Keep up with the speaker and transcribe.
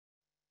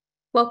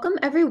Welcome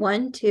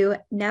everyone to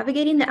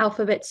Navigating the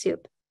Alphabet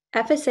Soup,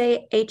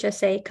 FSA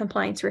HSA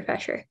Compliance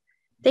Refresher.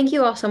 Thank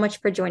you all so much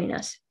for joining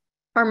us.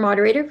 Our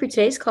moderator for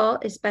today's call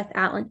is Beth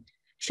Allen.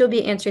 She'll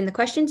be answering the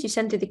questions you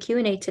sent through the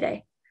Q&A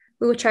today.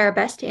 We will try our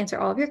best to answer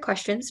all of your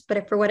questions, but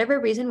if for whatever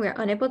reason we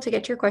are unable to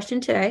get to your question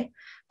today,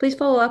 please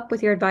follow up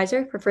with your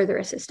advisor for further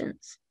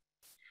assistance.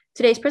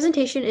 Today's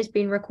presentation is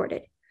being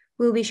recorded.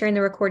 We will be sharing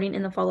the recording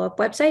in the follow-up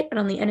website and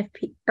on the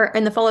NFP, or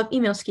in the follow-up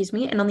email,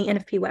 and on the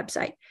NFP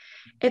website.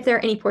 If there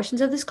are any portions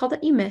of this call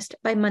that you missed,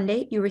 by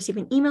Monday, you'll receive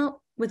an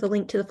email with a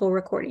link to the full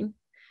recording.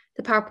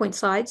 The PowerPoint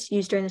slides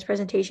used during this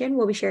presentation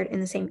will be shared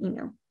in the same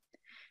email.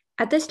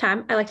 At this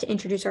time, I'd like to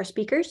introduce our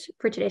speakers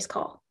for today's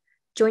call.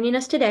 Joining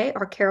us today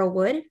are Carol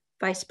Wood,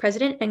 Vice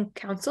President and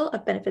Counsel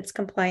of Benefits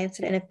Compliance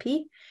at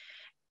NFP,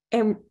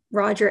 and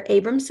Roger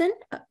Abramson,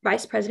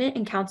 Vice President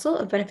and Counsel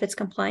of Benefits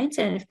Compliance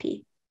at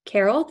NFP.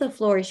 Carol, the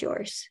floor is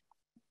yours.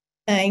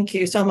 Thank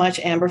you so much,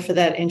 Amber, for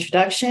that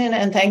introduction.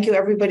 And thank you,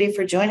 everybody,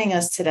 for joining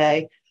us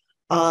today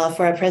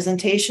for our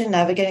presentation,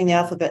 Navigating the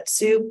Alphabet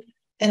Soup,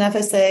 an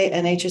FSA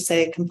and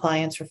HSA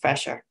Compliance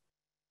Refresher.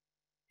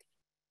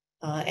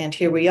 And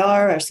here we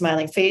are, our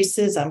smiling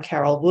faces. I'm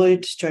Carol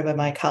Wood, joined by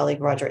my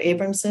colleague, Roger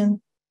Abramson.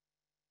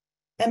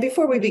 And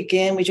before we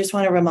begin, we just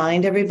want to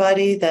remind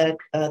everybody that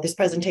this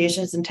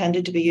presentation is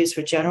intended to be used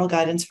for general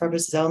guidance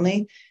purposes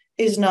only.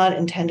 It is not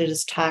intended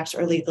as tax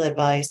or legal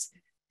advice.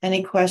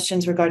 Any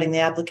questions regarding the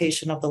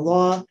application of the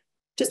law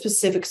to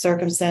specific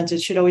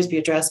circumstances should always be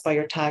addressed by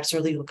your tax or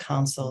legal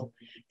counsel.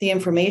 The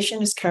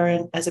information is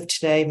current as of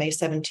today, May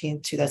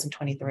 17,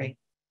 2023.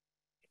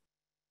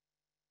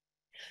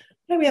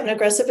 We have an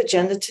aggressive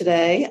agenda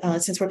today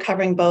since we're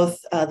covering both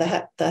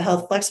the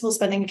Health Flexible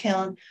Spending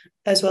Account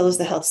as well as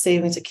the Health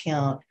Savings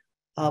Account.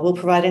 We'll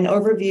provide an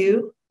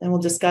overview and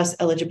we'll discuss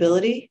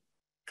eligibility,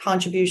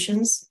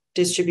 contributions,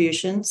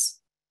 distributions.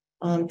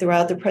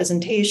 Throughout the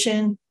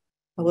presentation,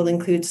 we'll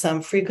include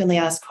some frequently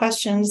asked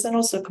questions and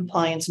also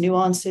compliance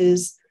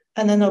nuances,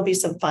 and then there'll be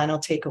some final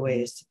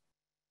takeaways.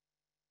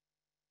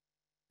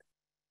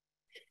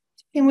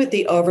 Beginning with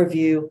the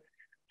overview,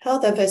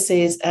 health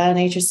FSAs and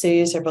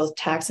HSAs are both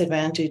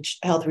tax-advantaged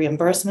health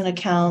reimbursement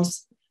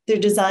accounts. They're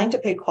designed to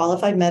pay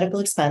qualified medical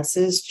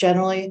expenses,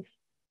 generally,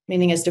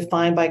 meaning as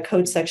defined by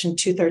Code Section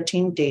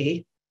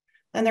 213D,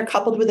 and they're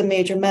coupled with a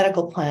major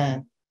medical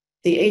plan.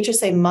 The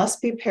HSA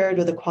must be paired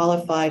with a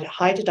qualified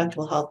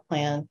high-deductible health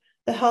plan.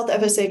 The health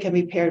FSA can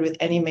be paired with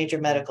any major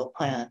medical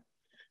plan.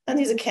 And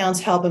these accounts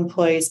help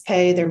employees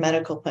pay their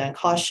medical plan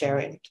cost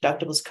sharing,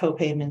 deductibles,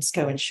 co-payments,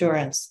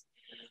 co-insurance.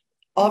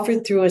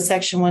 Offered through a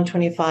Section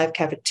 125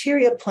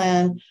 cafeteria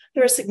plan,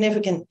 there are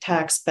significant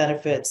tax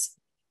benefits.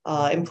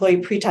 Employee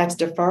pre-tax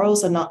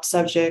deferrals are not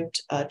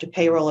subject to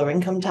payroll or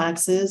income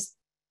taxes.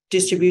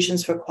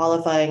 Distributions for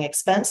qualifying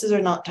expenses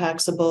are not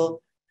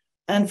taxable.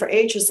 And for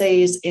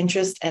HSAs,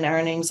 interest and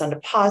earnings on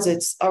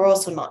deposits are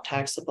also not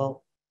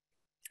taxable.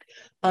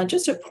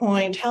 Just a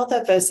point, health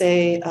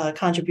FSA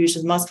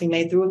contributions must be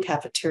made through a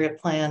cafeteria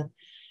plan.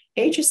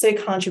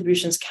 HSA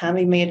contributions can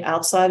be made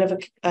outside of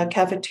a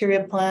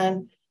cafeteria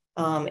plan.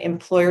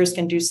 Employers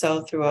can do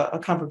so through a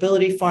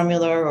comparability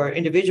formula, or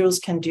individuals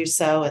can do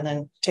so and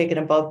then take an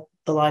above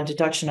the line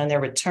deduction on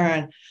their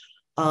return.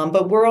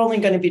 But we're only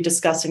going to be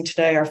discussing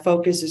today, our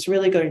focus is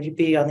really going to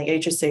be on the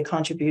HSA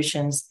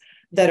contributions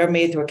that are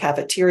made through a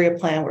cafeteria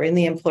plan. We're in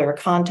the employer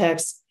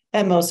context,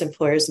 and most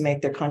employers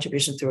make their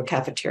contributions through a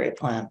cafeteria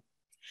plan.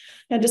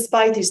 Now,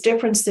 despite these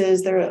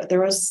differences,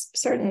 there are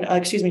certain,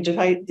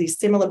 despite the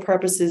similar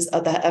purposes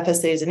of the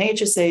FSAs and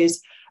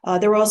HSAs,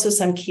 there are also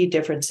some key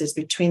differences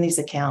between these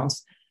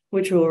accounts,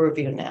 which we'll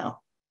review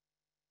now.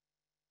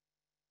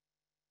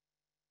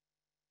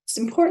 It's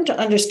important to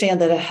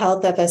understand that a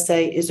health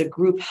FSA is a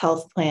group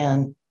health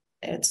plan.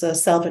 It's a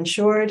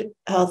self-insured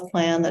health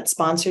plan that's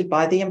sponsored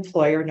by the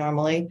employer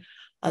normally.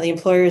 The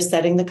employer is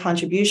setting the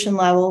contribution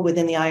level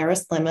within the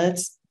IRS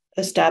limits,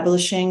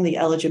 establishing the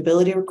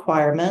eligibility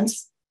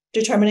requirements,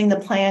 determining the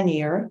plan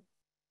year,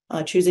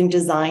 choosing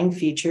design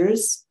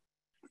features,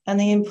 and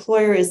the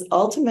employer is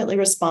ultimately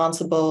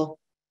responsible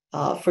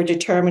for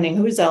determining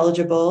who's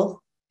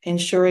eligible,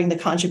 ensuring the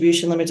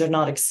contribution limits are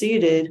not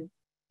exceeded,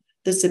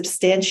 the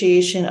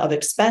substantiation of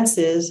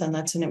expenses, and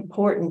that's an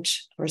important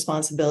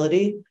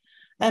responsibility,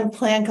 and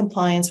plan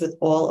compliance with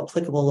all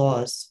applicable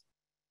laws.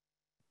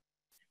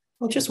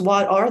 Well, just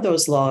what are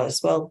those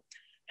laws? Well,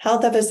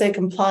 health FSA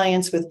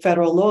compliance with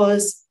federal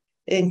laws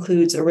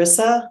includes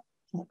ERISA.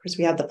 Of course,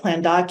 we have the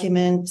plan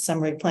document,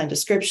 summary plan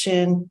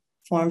description,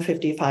 Form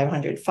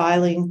 5500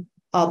 filing,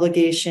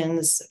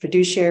 obligations,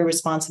 fiduciary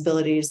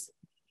responsibilities.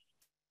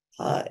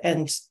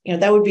 And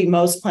that would be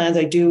most plans.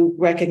 I do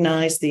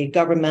recognize the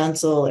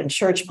governmental and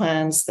church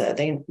plans that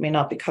they may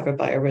not be covered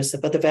by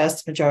ERISA, but the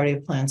vast majority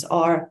of plans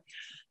are.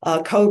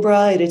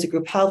 COBRA, it is a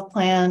group health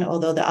plan,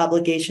 although the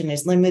obligation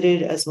is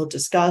limited, as we'll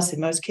discuss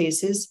in most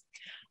cases.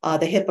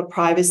 The HIPAA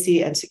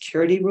privacy and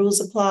security rules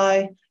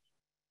apply.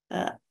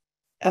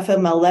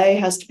 FMLA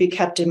has to be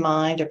kept in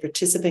mind. A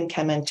participant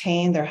can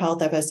maintain their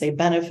health FSA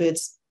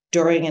benefits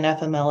during an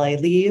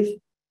FMLA leave.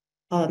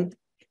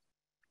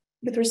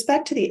 With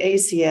respect to the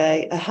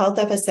ACA, a health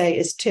FSA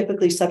is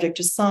typically subject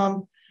to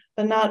some,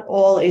 but not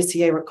all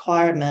ACA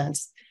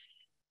requirements.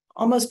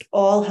 Almost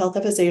all health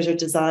FSAs are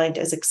designed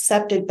as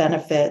accepted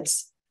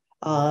benefits.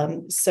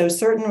 So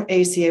certain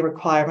ACA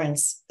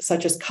requirements,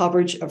 such as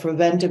coverage of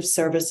preventive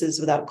services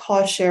without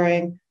cost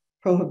sharing,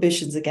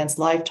 prohibitions against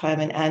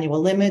lifetime and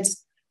annual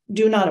limits,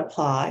 do not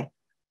apply.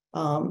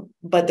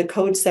 But the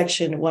Code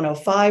Section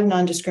 105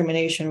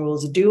 non-discrimination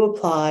rules do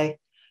apply.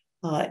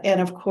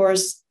 And of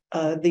course,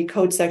 the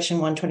Code Section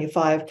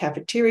 125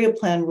 cafeteria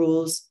plan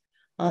rules,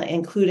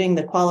 including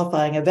the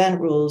qualifying event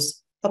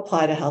rules,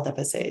 apply to health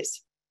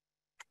FSAs.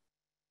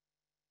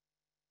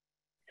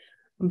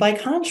 By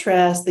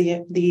contrast,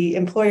 the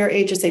employer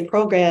HSA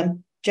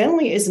program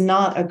generally is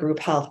not a group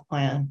health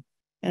plan,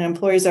 and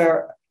employers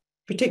are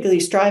particularly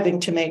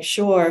striving to make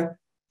sure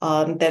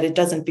that it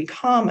doesn't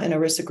become an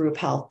ERISA group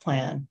health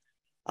plan.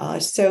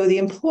 So the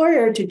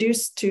employer,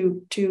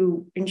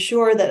 to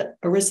ensure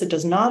that ERISA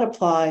does not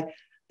apply,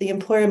 the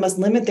employer must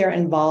limit their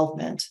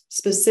involvement.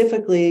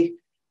 Specifically,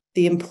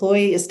 the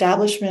employee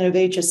establishment of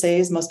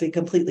HSAs must be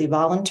completely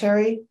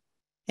voluntary.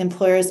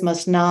 Employers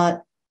must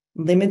not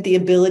limit the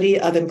ability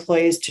of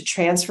employees to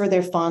transfer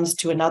their funds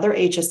to another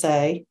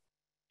HSA,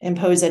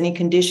 impose any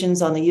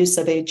conditions on the use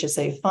of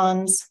HSA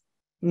funds,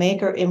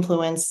 make or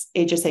influence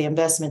HSA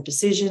investment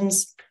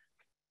decisions,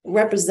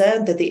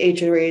 represent that the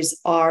HRAs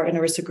are an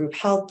ERISA group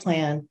health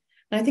plan.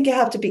 And I think you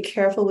have to be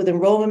careful with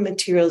enrollment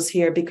materials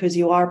here because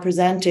you are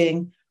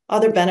presenting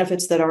other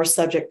benefits that are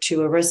subject to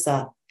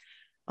ERISA.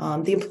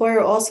 The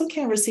employer also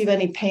can't receive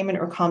any payment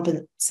or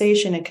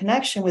compensation in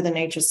connection with an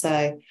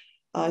HSA.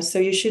 So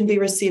you shouldn't be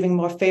receiving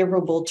more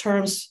favorable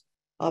terms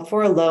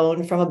for a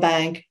loan from a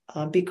bank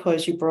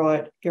because you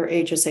brought your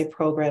HSA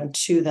program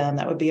to them.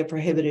 That would be a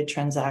prohibited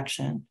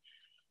transaction.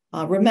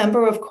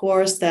 Remember, of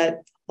course,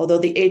 that although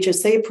the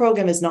HSA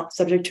program is not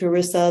subject to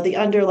ERISA,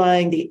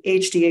 the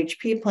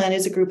HDHP plan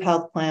is a group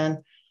health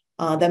plan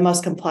that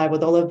must comply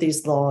with all of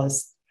these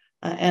laws.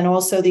 And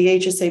also the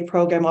HSA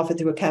program offered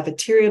through a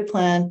cafeteria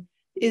plan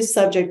is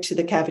subject to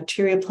the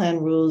cafeteria plan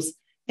rules,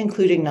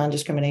 including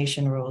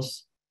non-discrimination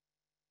rules.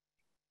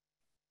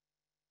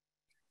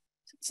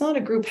 It's not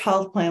a group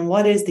health plan.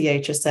 What is the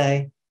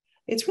HSA?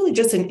 It's really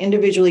just an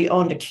individually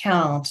owned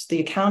account. The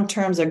account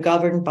terms are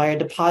governed by a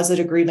deposit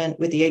agreement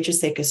with the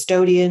HSA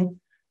custodian,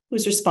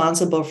 who's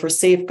responsible for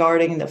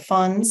safeguarding the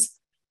funds.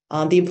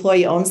 The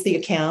employee owns the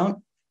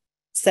account,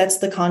 sets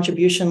the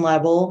contribution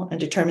level, and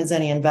determines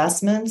any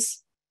investments.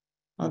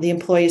 The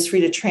employee is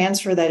free to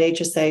transfer that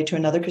HSA to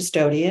another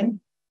custodian.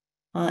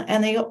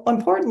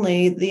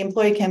 Importantly, the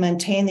employee can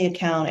maintain the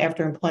account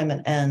after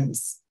employment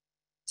ends.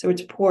 So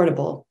it's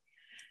portable.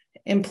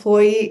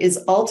 Employee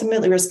is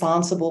ultimately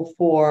responsible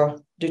for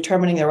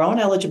determining their own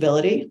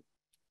eligibility,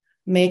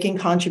 making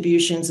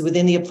contributions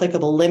within the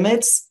applicable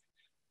limits.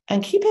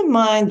 And keep in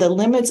mind, the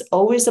limits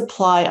always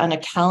apply on a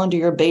calendar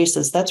year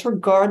basis. That's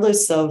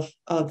regardless of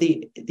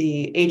the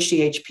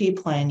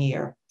HDHP plan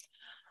year.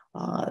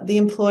 The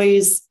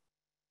employee's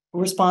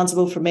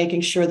responsible for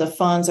making sure the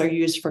funds are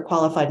used for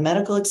qualified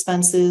medical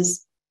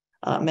expenses,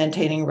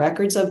 maintaining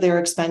records of their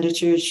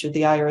expenditures should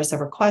the IRS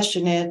ever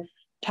question it,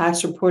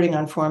 tax reporting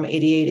on Form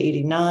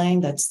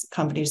 8889, that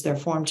accompanies their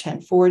Form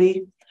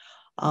 1040,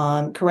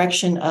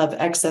 correction of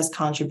excess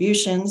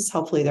contributions.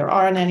 Hopefully there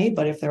aren't any,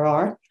 but if there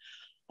are.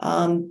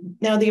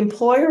 Now, the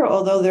employer,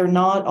 although they're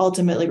not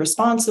ultimately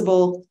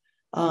responsible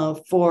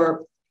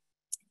for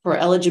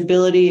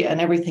eligibility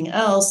and everything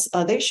else,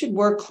 they should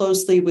work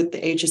closely with the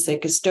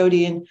HSA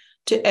custodian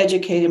to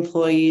educate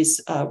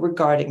employees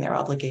regarding their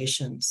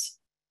obligations.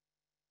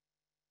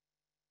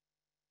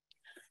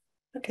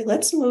 Okay,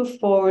 let's move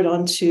forward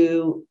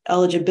onto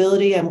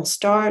eligibility, and we'll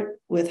start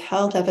with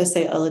health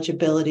FSA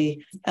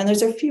eligibility. And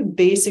there's a few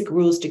basic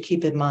rules to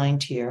keep in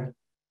mind here.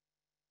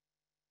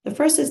 The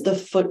first is the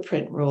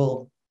footprint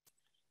rule.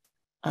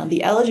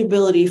 The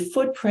eligibility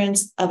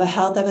footprints of a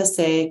health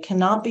FSA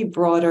cannot be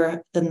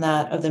broader than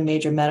that of the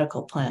major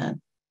medical plan,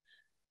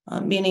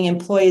 meaning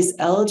employees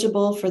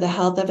eligible for the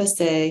health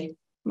FSA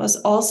must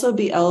also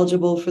be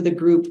eligible for the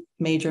group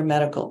major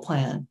medical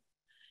plan.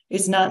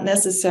 It's not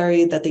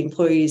necessary that the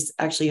employees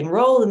actually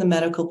enroll in the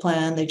medical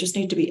plan, they just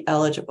need to be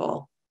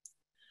eligible.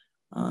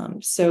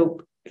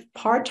 So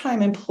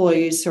part-time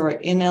employees who are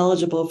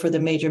ineligible for the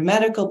major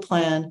medical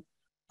plan,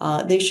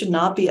 they should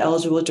not be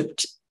eligible to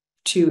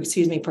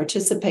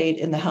participate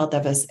in the health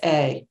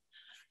FSA.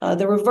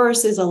 The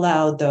reverse is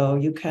allowed, though.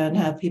 You can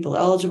have people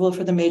eligible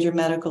for the major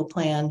medical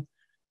plan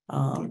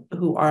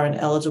who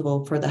aren't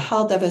eligible for the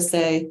health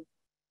FSA,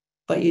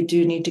 but you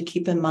do need to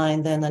keep in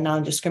mind then the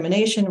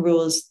non-discrimination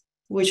rules,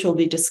 which we'll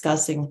be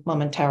discussing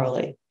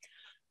momentarily.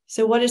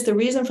 So what is the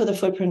reason for the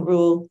footprint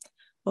rule?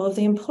 Well, if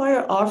the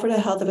employer offered a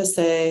health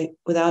FSA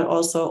without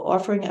also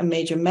offering a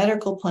major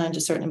medical plan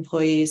to certain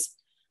employees,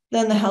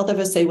 then the health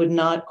FSA would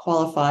not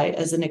qualify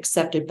as an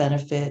accepted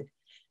benefit.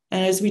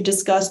 And as we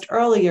discussed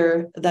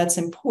earlier, that's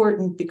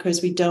important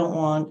because we don't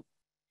want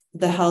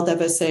the health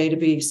FSA to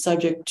be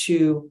subject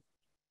to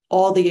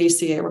all the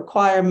ACA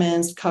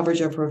requirements, coverage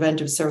of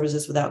preventive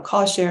services without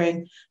cost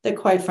sharing that,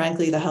 quite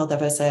frankly, the Health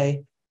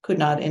FSA could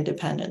not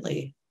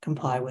independently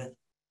comply with.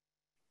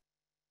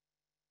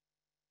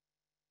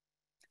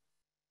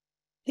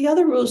 The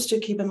other rules to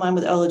keep in mind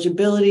with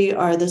eligibility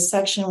are the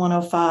Section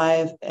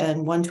 105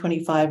 and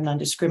 125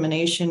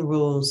 non-discrimination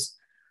rules.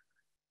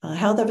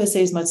 Health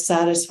FSAs must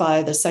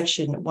satisfy the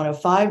Section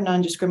 105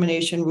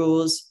 non-discrimination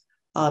rules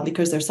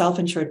because they're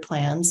self-insured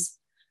plans.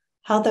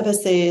 Health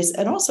FSAs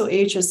and also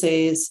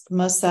HSAs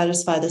must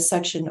satisfy the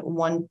Section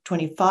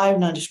 125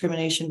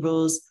 non-discrimination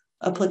rules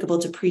applicable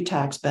to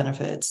pre-tax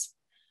benefits.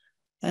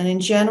 And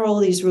in general,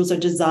 these rules are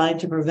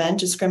designed to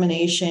prevent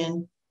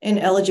discrimination in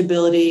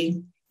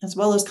eligibility, as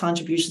well as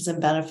contributions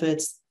and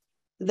benefits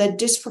that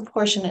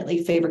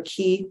disproportionately favor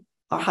key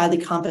or highly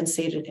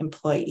compensated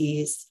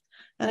employees.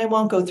 And I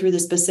won't go through the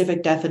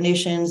specific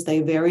definitions.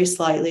 They vary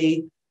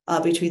slightly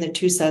between the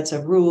two sets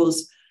of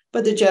rules.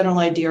 But the general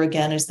idea,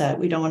 again, is that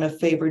we don't want to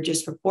favor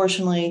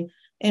disproportionately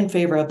in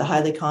favor of the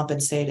highly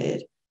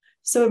compensated.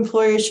 So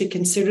employers should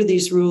consider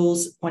these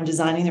rules when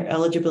designing their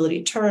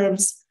eligibility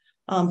terms,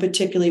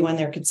 particularly when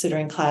they're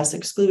considering class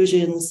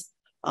exclusions,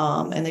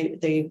 and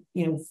they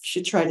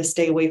should try to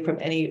stay away from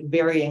any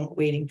varying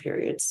waiting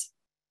periods.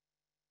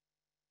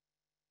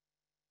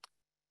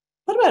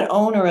 What about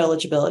owner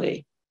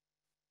eligibility?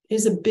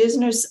 Is a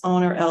business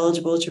owner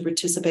eligible to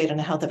participate in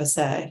a Health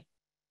FSA?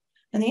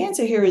 And the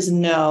answer here is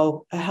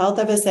no. A Health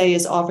FSA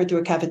is offered through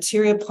a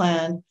cafeteria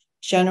plan.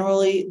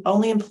 Generally,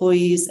 only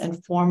employees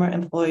and former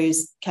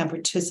employees can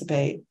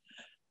participate.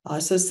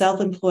 So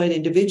self-employed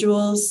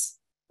individuals,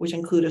 which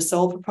include a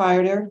sole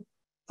proprietor,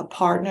 a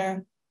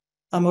partner,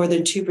 a more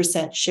than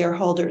 2%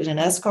 shareholder in an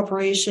S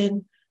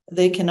corporation,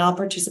 they cannot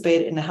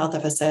participate in a Health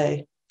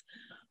FSA.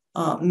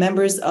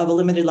 Members of a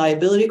limited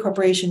liability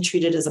corporation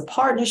treated as a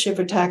partnership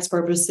for tax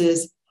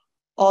purposes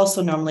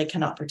also normally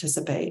cannot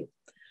participate.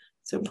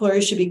 So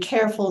employers should be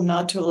careful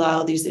not to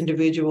allow these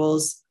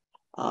individuals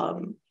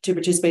to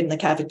participate in the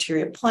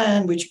cafeteria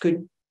plan, which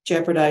could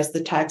jeopardize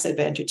the tax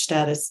advantage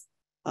status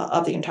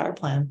of the entire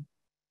plan.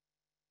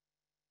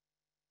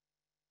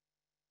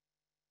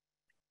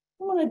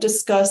 I want to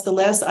discuss the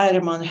last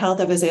item on Health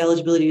FSA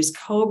eligibility is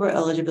COBRA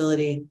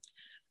eligibility.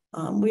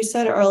 We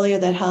said earlier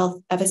that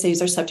Health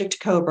FSAs are subject to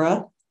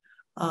COBRA,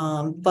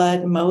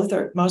 but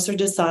most are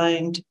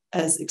designed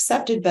as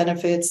accepted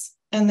benefits,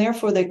 and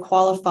therefore they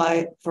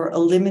qualify for a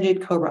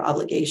limited COBRA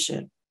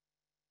obligation.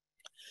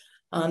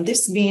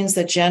 This means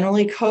that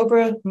generally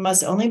COBRA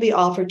must only be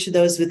offered to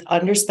those with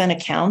underspent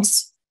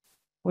accounts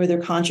where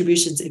their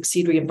contributions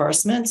exceed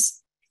reimbursements.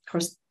 Of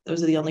course,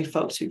 those are the only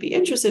folks who'd be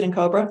interested in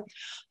COBRA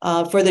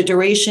for the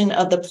duration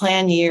of the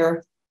plan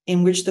year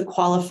in which the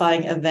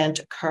qualifying event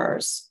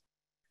occurs.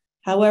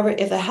 However,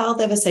 if a Health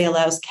FSA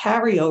allows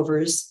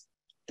carryovers,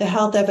 the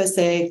Health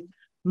FSA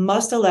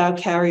must allow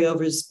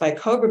carryovers by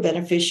COBRA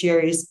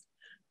beneficiaries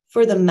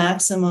for the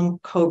maximum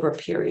COBRA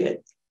period.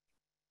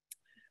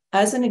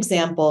 As an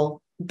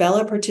example,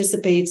 Bella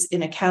participates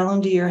in a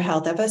calendar year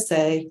Health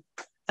FSA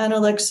and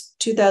elects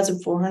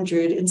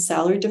 $2,400 in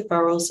salary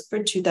deferrals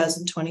for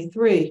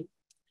 2023.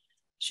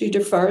 She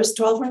defers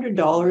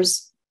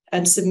 $1,200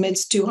 and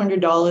submits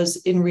 $200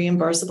 in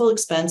reimbursable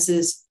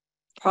expenses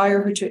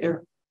prior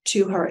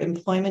to her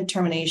employment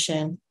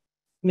termination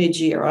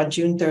mid-year on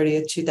June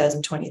 30th,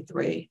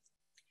 2023.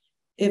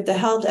 If the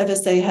Health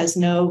FSA has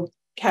no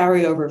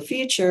carryover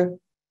feature,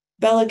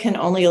 Bella can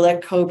only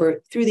elect COBRA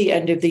through the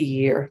end of the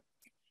year.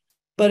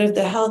 But if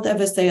the Health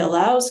FSA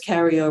allows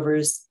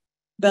carryovers,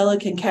 Bella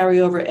can carry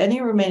over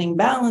any remaining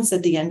balance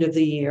at the end of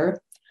the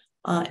year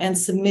and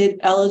submit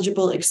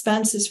eligible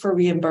expenses for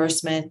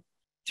reimbursement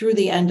through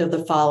the end of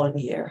the following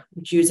year,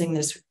 which, using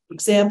this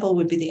example,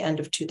 would be the end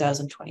of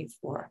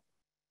 2024.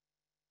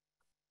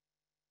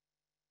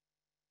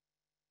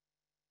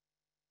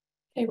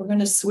 Okay, we're going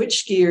to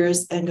switch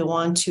gears and go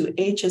on to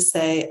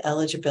HSA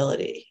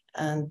eligibility.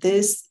 And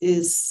this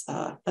is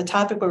a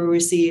topic where we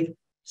receive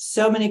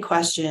so many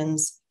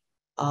questions.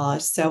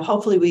 So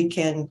hopefully we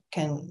can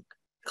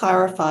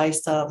clarify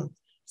some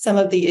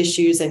of the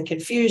issues and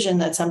confusion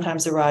that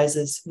sometimes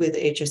arises with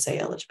HSA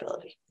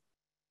eligibility.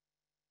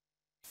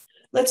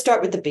 Let's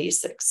start with the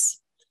basics.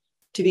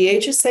 To be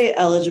HSA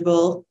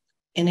eligible,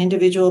 an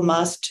individual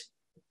must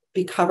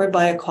be covered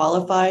by a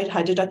qualified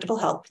high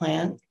deductible health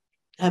plan,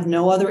 have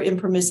no other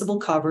impermissible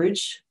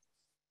coverage,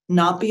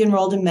 not be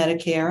enrolled in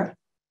Medicare.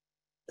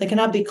 They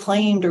cannot be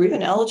claimed or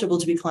even eligible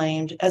to be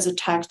claimed as a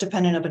tax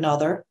dependent of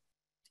another.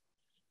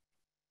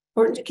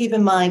 Important to keep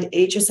in mind,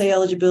 HSA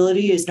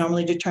eligibility is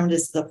normally determined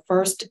as the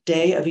first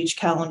day of each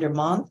calendar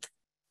month.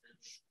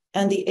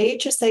 And the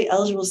HSA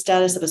eligible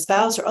status of a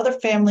spouse or other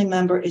family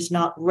member is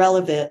not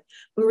relevant.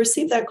 We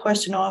receive that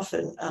question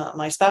often.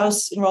 My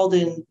spouse enrolled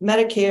in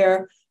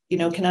Medicare,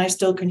 can I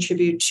still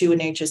contribute to an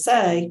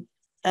HSA?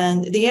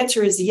 And the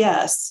answer is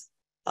yes.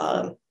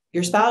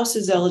 Your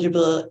spouse's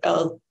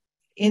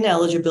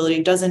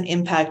ineligibility doesn't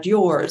impact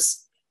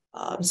yours.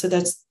 So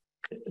that's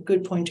a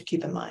good point to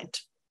keep in mind.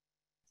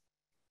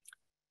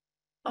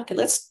 Okay,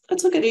 let's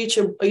look at each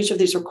of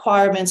these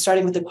requirements,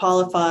 starting with the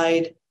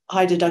qualified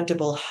high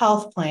deductible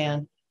health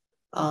plan,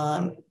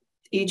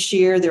 each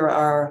year there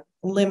are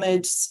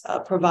limits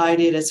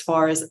provided as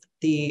far as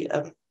the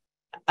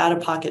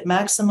out-of-pocket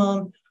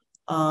maximum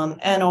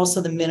and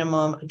also the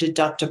minimum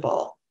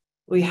deductible.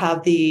 We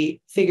have the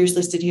figures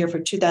listed here for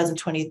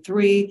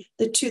 2023.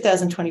 The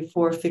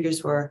 2024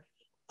 figures were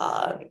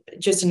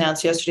just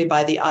announced yesterday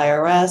by the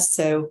IRS.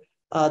 So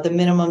the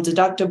minimum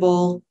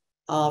deductible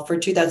for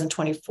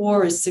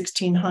 2024 is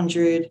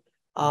 $1,600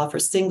 for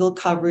single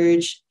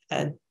coverage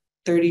and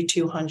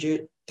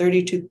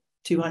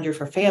 $3,200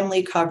 for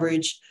family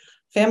coverage.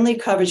 Family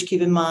coverage,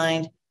 keep in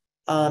mind,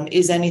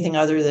 is anything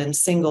other than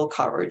single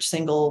coverage,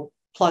 single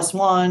plus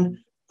one,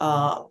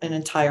 an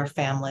entire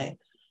family.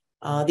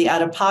 The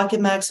out-of-pocket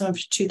maximum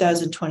for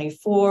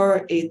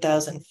 2024,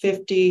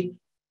 $8,050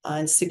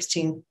 and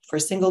 $16,000 for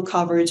single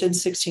coverage and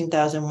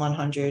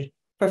 $16,100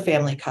 for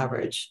family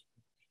coverage.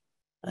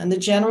 And the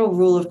general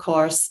rule, of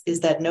course, is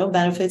that no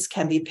benefits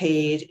can be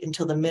paid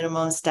until the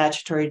minimum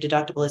statutory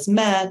deductible is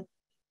met,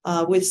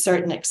 with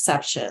certain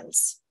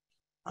exceptions.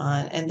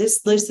 And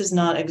this list is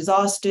not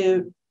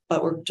exhaustive,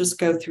 but we'll just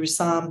go through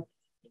some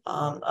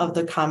of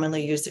the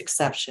commonly used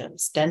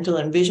exceptions. Dental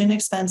and vision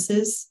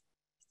expenses,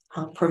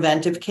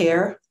 preventive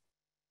care.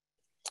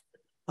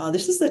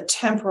 This is the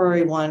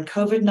temporary one,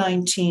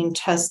 COVID-19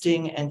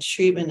 testing and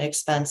treatment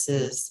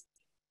expenses.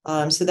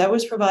 So that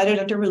was provided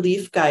under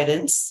relief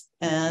guidance,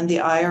 and the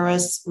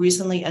IRS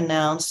recently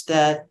announced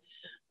that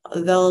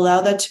they'll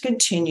allow that to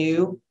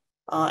continue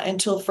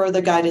until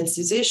further guidance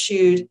is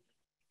issued.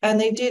 And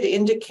they did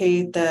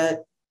indicate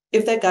that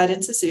if that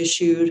guidance is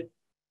issued,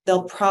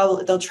 they'll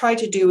try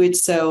to do it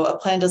so a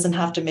plan doesn't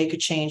have to make a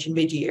change in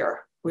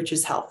mid-year, which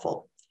is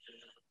helpful.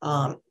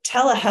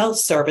 Telehealth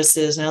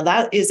services, now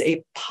that is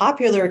a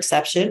popular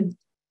exception,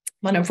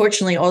 but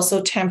unfortunately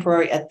also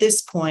temporary at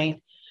this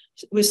point.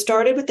 We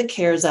started with the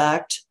CARES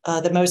Act.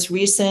 The most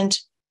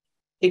recent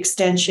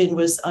extension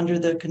was under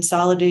the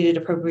Consolidated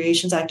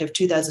Appropriations Act of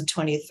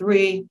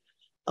 2023,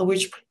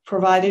 which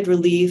provided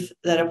relief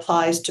that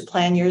applies to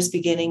plan years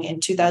beginning in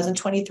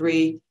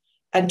 2023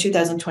 and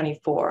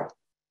 2024.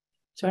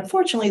 So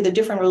unfortunately, the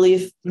different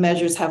relief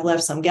measures have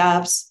left some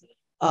gaps,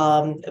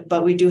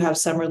 but we do have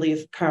some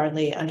relief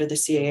currently under the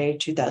CAA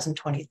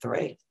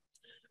 2023.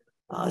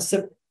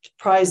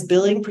 Surprise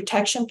billing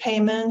protection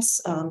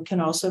payments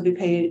can also be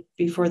paid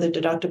before the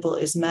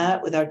deductible is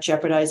met without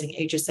jeopardizing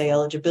HSA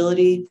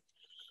eligibility.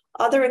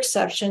 Other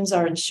exceptions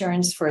are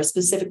insurance for a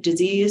specific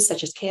disease,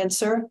 such as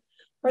cancer,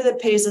 or that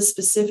pays a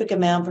specific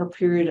amount per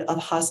period of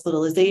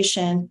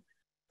hospitalization,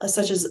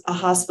 such as a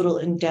hospital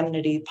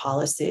indemnity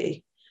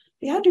policy.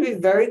 You have to be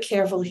very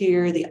careful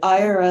here. The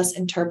IRS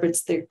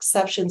interprets the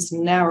exceptions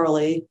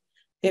narrowly.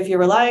 If you're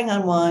relying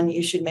on one,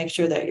 you should make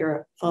sure that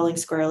you're falling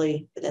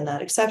squarely within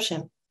that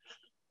exception.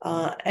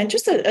 And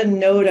just a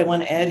note I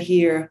want to add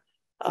here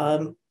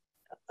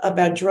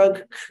about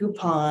drug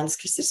coupons,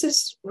 because this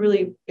is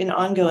really an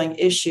ongoing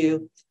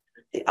issue.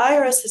 The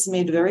IRS has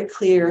made very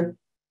clear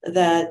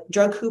that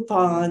drug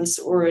coupons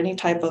or any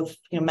type of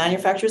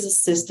manufacturer's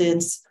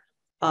assistance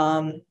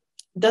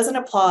doesn't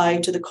apply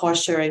to the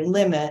cost sharing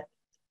limit.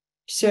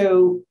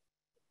 So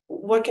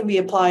what can be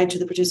applied to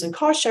the participant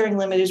cost sharing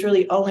limit is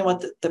really only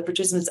what the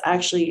participant is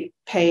actually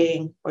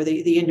paying, or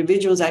the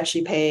individual is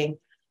actually paying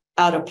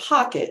out of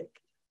pocket.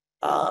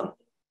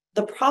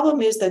 The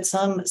problem is that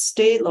some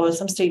state laws,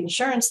 some state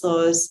insurance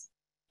laws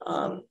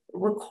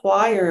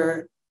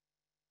require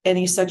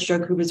any such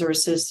drug coupons or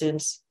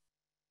assistance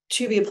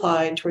to be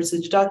applied towards the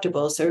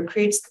deductible. So it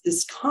creates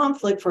this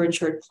conflict for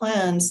insured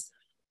plans.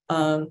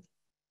 Some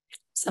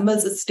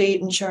of the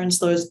state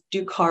insurance laws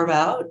do carve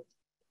out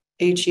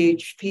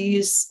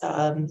HHPs,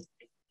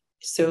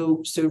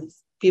 so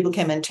people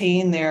can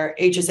maintain their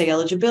HSA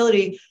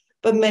eligibility,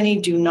 but many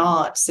do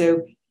not.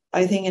 So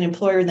I think an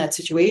employer in that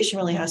situation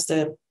really has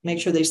to make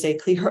sure they stay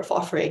clear of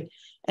offering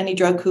any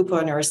drug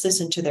coupon or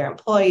assistance to their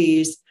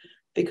employees,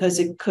 because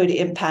it could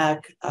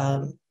impact,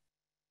 the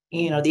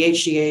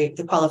HGA,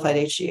 the qualified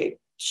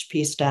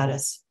HGHP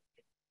status.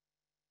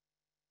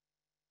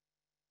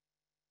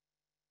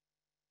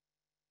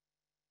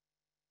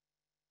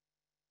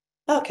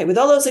 Okay, with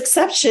all those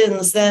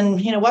exceptions, then,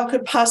 what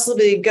could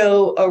possibly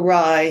go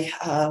awry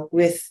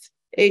with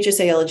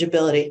HSA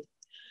eligibility?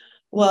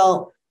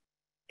 Well,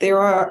 there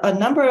are a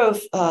number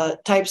of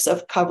types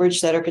of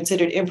coverage that are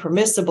considered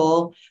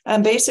impermissible,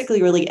 and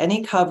basically really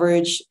any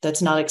coverage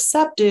that's not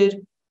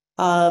accepted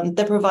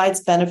that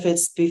provides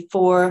benefits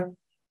before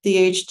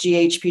the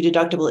HGHP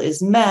deductible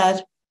is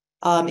met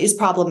is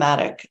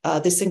problematic.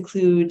 This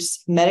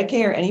includes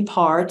Medicare, any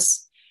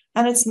parts,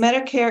 and it's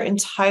Medicare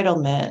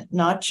entitlement,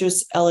 not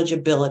just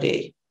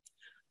eligibility.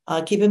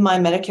 Keep in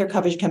mind, Medicare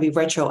coverage can be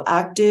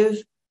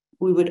retroactive.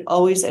 We would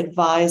always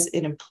advise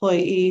an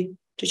employee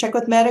to check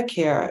with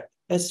Medicare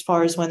as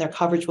far as when their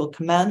coverage will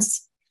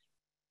commence.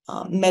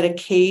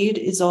 Medicaid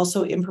is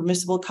also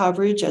impermissible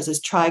coverage, as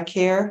is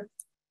TRICARE.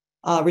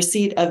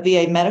 Receipt of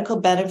VA medical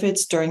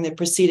benefits during the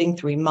preceding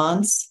 3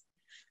 months,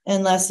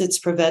 unless it's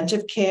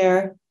preventive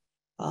care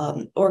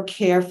or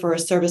care for a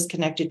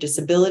service-connected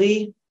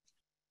disability.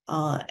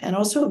 and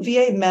also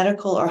VA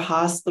medical or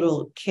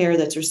hospital care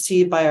that's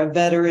received by a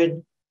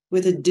veteran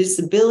with a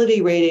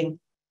disability rating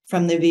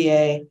from the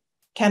VA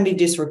can be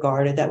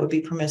disregarded. That would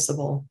be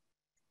permissible.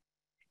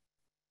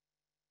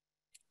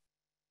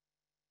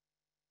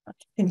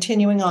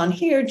 Continuing on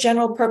here,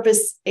 general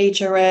purpose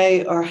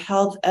HRA or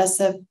health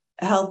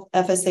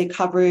FSA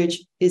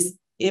coverage is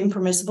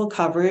impermissible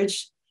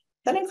coverage.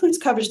 That includes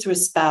coverage through a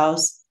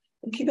spouse.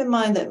 And keep in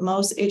mind that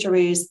most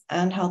HRAs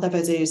and health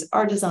FSAs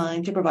are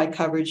designed to provide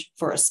coverage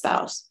for a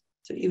spouse.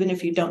 So even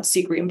if you don't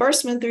seek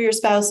reimbursement through your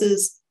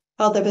spouse's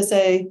health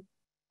FSA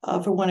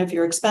for one of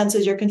your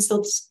expenses, you're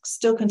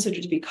still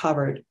considered to be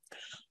covered.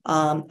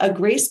 A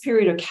grace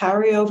period or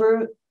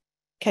carryover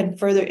can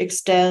further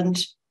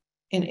extend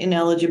an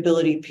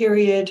ineligibility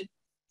period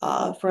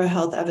for a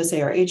health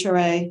FSA or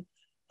HRA.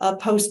 A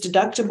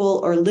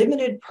post-deductible or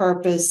limited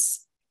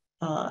purpose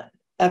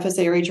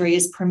FSA or HRA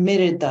is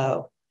permitted,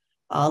 though.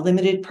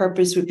 Limited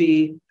purpose would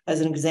be, as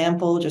an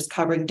example, just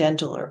covering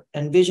dental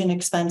and vision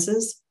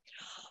expenses.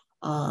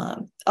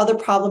 Other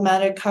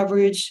problematic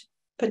coverage,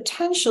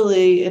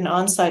 potentially an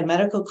on-site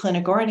medical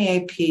clinic or an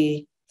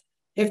EAP,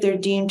 if they're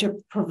deemed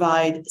to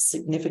provide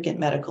significant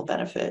medical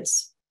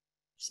benefits.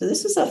 So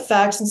this is a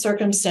facts and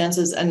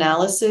circumstances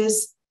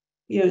analysis.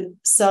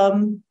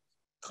 Some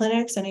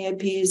clinics and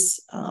EAPs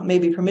may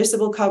be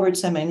permissible coverage,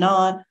 some may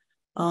not.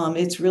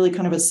 It's really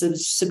kind of a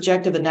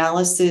subjective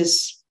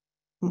analysis.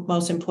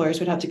 Most employers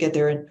would have to get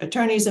their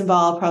attorneys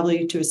involved,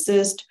 probably to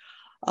assist,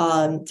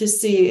 to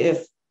see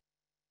if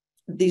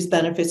these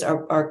benefits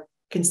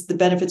the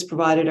benefits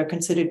provided are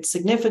considered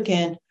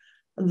significant,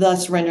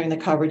 thus rendering the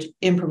coverage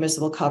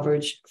impermissible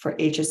coverage for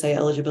HSA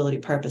eligibility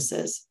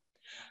purposes.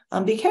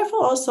 Be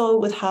careful also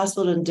with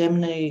hospital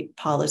indemnity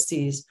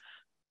policies.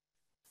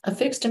 A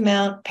fixed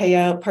amount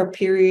payout per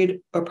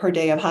period or per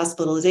day of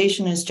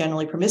hospitalization is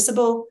generally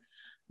permissible,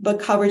 but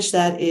coverage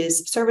that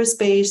is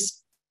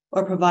service-based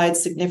or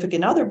provides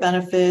significant other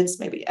benefits,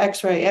 maybe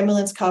X-ray,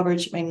 ambulance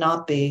coverage, may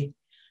not be.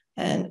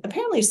 And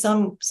apparently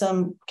some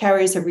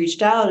carriers have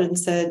reached out and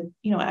said,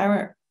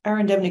 our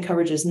indemnity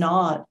coverage is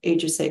not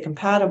HSA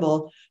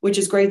compatible, which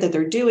is great that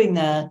they're doing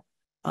that.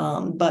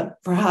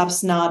 But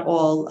perhaps not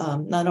all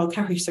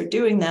carriers are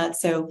doing that.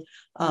 So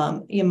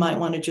you might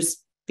want to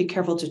just be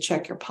careful to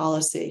check your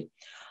policy.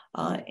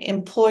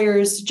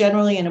 Employers,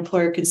 generally an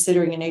employer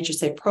considering an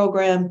HSA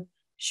program,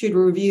 should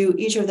review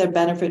each of their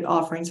benefit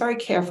offerings very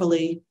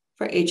carefully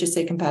for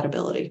HSA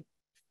compatibility.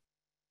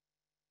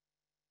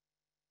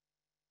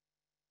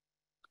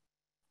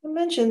 I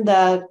mentioned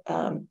that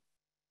an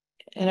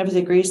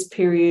FSA grace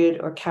period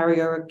or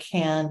carryover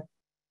can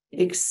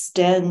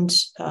extend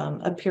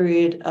a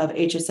period of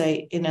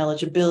HSA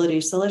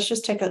ineligibility. So let's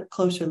just take a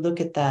closer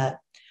look at that.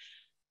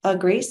 A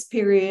grace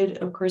period,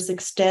 of course,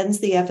 extends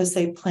the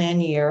FSA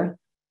plan year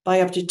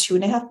by up to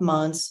 2.5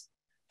 months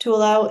to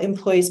allow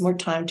employees more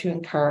time to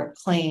incur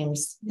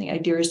claims. The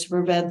idea is to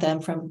prevent them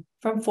from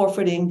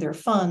forfeiting their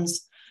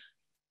funds.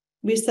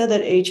 We said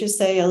that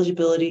HSA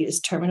eligibility is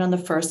determined on the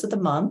first of the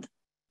month.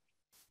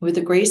 With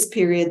a grace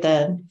period,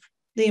 then,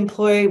 the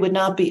employee would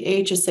not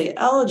be HSA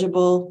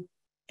eligible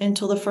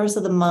until the first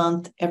of the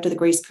month after the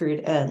grace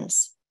period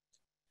ends.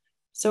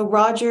 So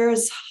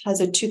Rogers has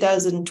a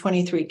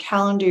 2023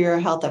 calendar year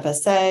health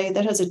FSA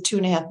that has a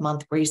 2.5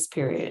 month grace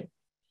period.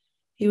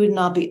 He would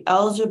not be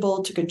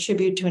eligible to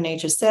contribute to an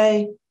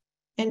HSA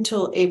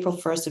until April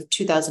 1st of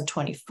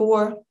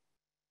 2024,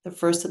 the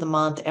first of the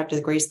month after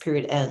the grace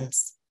period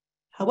ends.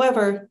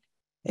 However,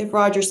 if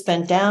Rogers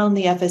spent down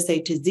the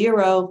FSA to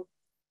zero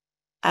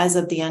as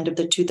of the end of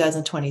the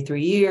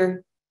 2023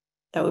 year,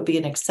 that would be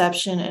an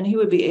exception, and he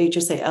would be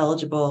HSA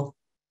eligible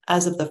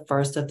as of the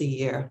first of the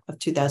year of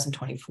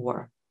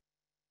 2024.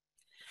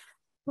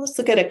 Let's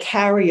look at a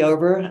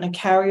carryover. And a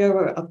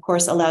carryover, of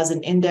course, allows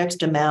an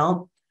indexed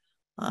amount.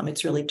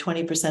 It's really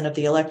 20% of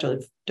the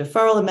elective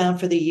deferral amount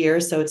for the year.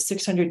 So it's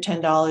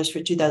 $610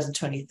 for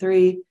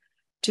 2023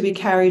 to be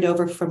carried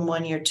over from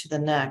one year to the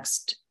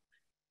next.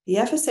 The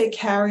FSA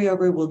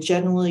carryover will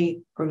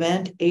generally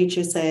prevent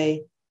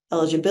HSA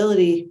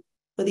eligibility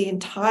for the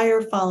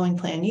entire following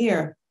plan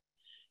year.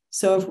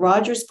 So if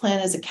Rogers' plan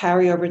has a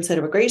carryover instead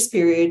of a grace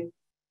period,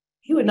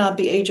 he would not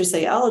be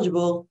HSA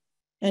eligible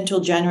until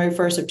January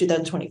 1st of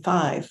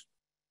 2025.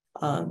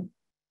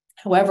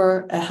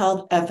 However, a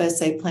health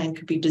FSA plan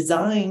could be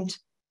designed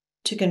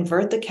to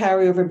convert the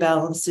carryover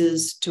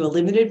balances to a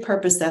limited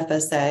purpose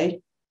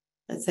FSA,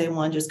 let's say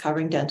one just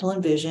covering dental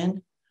and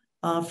vision,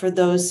 for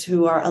those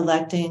who are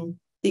electing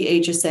the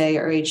HSA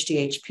or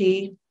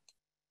HDHP.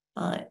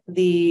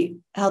 The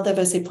health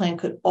FSA plan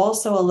could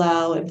also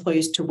allow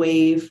employees to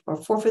waive or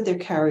forfeit their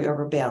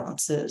carryover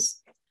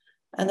balances.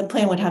 And the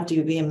plan would have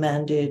to be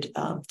amended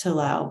to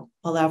allow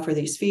for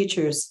these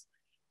features.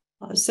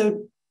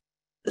 So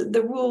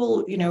the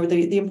rule,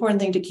 the important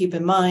thing to keep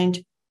in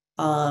mind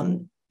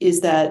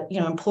is that,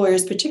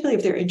 employers, particularly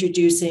if they're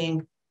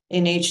introducing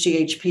an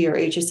HDHP or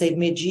HSA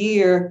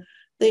mid-year,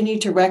 they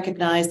need to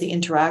recognize the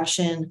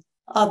interaction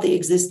of the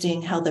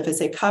existing health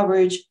FSA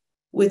coverage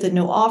with a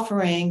new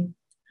offering.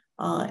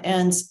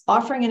 And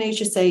offering an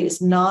HSA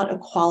is not a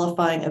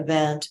qualifying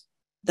event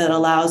that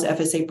allows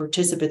FSA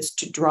participants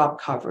to drop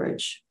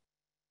coverage.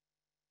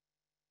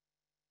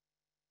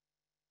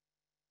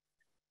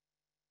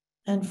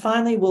 And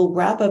finally, we'll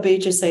wrap up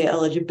HSA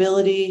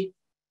eligibility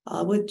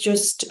with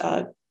just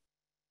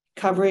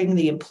covering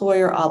the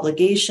employer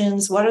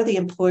obligations. What are the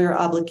employer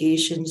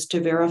obligations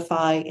to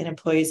verify an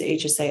employee's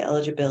HSA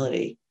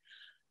eligibility?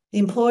 The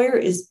employer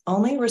is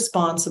only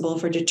responsible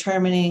for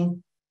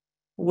determining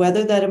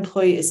whether that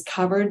employee is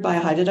covered by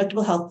a high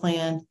deductible health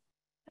plan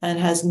and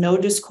has no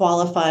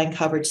disqualifying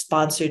coverage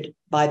sponsored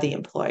by the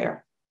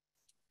employer.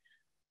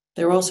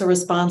 They're also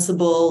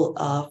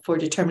responsible for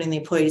determining the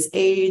employee's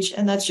age,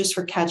 and that's just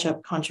for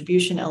catch-up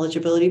contribution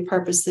eligibility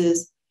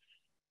purposes.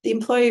 The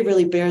employee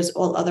really bears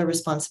all other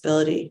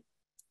responsibility.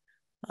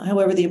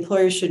 However, the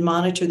employer should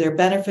monitor their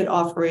benefit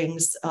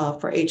offerings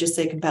for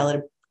HSA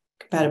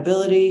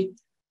compatibility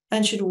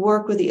and should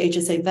work with the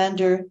HSA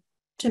vendor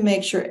to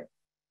make sure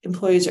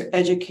employees are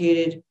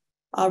educated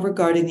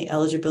regarding the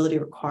eligibility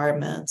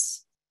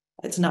requirements.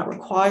 It's not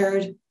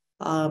required,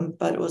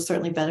 but it will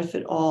certainly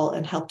benefit all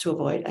and help to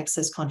avoid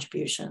excess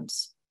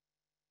contributions.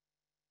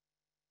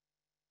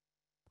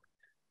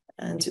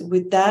 And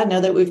with that, now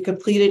that we've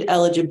completed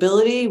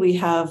eligibility, we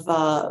have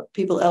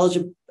people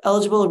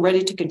eligible and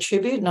ready to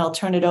contribute, and I'll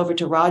turn it over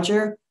to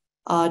Roger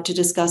to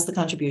discuss the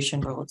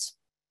contribution rules.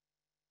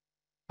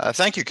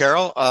 Thank you,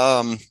 Carol.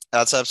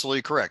 That's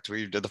absolutely correct.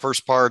 We did the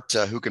first part,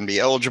 who can be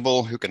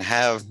eligible, who can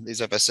have these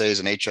FSAs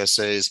and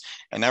HSAs,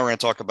 and now we're going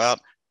to talk about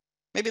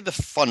maybe the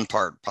fun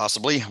part,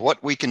 possibly,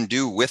 what we can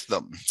do with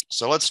them.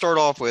 So let's start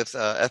off with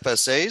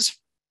FSAs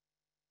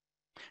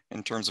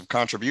in terms of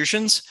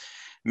contributions,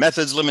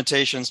 methods,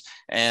 limitations,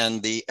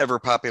 and the ever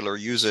popular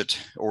use it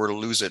or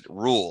lose it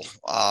rule.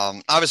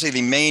 Obviously,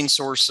 the main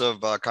source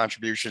of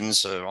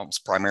contributions,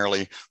 almost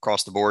primarily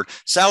across the board,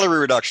 salary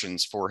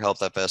reductions for health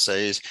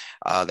FSAs.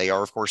 They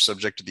are, of course,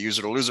 subject to the use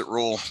it or lose it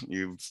rule.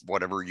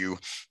 Whatever you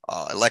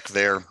elect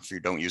there, if you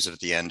don't use it at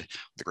the end,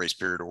 the grace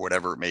period or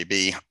whatever it may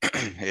be,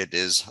 it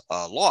is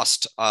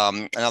lost.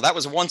 Now, that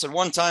was once at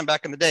one time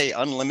back in the day,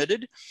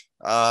 unlimited.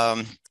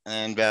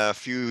 And a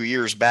few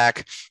years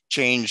back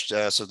changed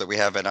so that we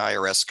have an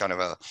IRS kind of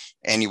a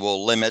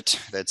annual limit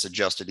that's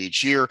adjusted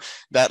each year.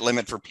 That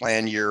limit for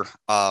plan year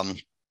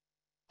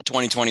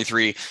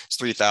 2023 is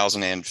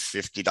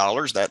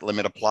 $3,050. That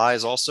limit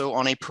applies also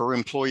on a per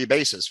employee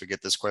basis. We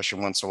get this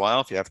question once in a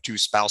while. If you have two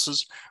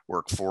spouses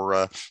work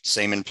for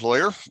same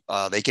employer,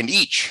 they can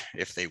each,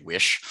 if they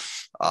wish,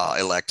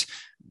 elect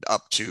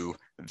up to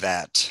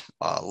that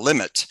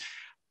limit.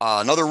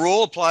 Another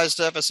rule applies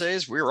to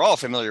FSAs we're all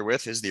familiar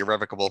with is the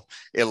irrevocable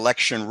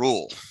election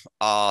rule.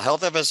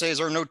 Health FSAs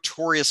are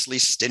notoriously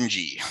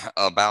stingy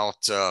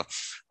about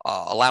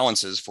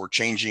allowances for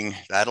changing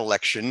that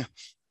election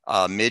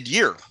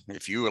mid-year.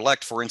 If you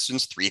elect, for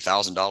instance,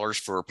 $3,000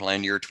 for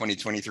plan year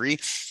 2023,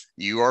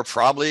 you are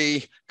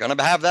probably going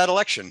to have that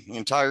election the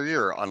entire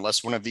year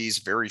unless one of these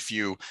very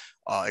few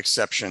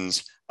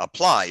exceptions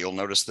apply. You'll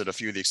notice that a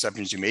few of the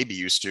exceptions you may be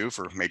used to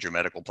for major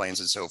medical plans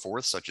and so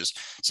forth, such as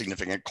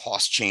significant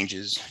cost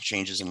changes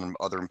in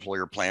other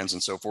employer plans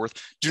and so forth,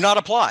 do not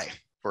apply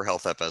for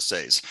health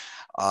FSAs.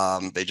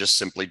 They just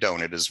simply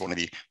don't. It is one of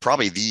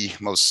probably the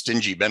most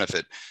stingy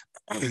benefit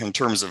in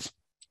terms of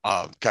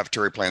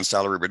cafeteria plan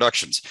salary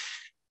reductions.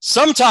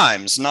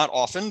 Sometimes, not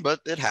often, but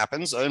it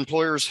happens,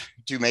 employers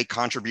do make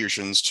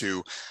contributions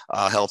to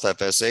health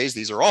FSAs.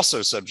 These are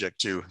also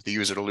subject to the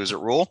use it or lose it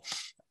rule.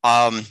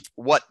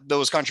 What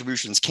those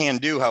contributions can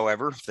do,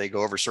 however, if they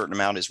go over a certain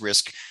amount, is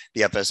risk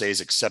the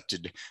FSA's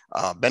accepted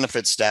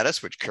benefit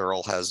status, which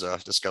Carol has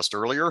discussed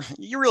earlier.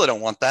 You really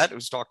don't want that. It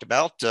was talked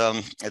about.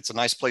 It's a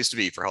nice place to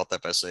be for health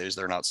FSAs.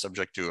 They're not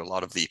subject to a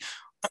lot of the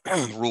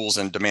rules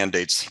and demand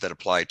dates that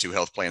apply to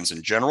health plans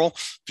in general.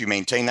 If you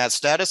maintain that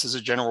status, as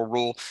a general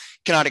rule,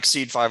 cannot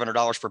exceed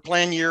 $500 per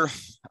plan year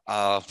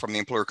from the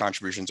employer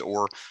contributions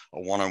or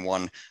a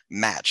one-on-one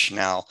match.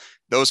 Now,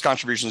 those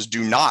contributions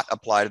do not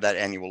apply to that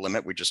annual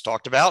limit we just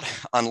talked about,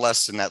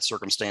 unless in that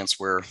circumstance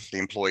where the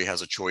employee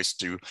has a choice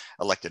to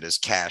elect it as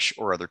cash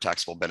or other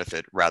taxable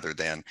benefit rather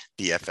than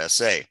the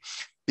FSA.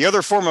 The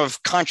other form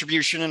of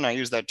contribution, and I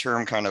use that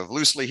term kind of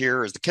loosely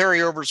here, is the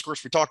carryovers. Of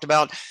course, we talked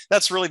about.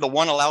 That's really the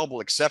one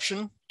allowable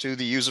exception to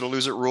the use it or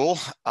lose it rule.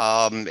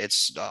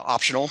 It's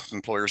optional.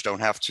 Employers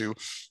don't have to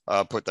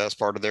put that as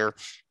part of their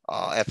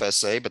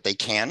FSA, but they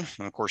can.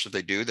 And of course, if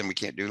they do, then we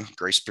can't do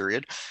grace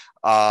period.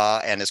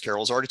 And as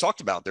Carol's already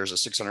talked about, there's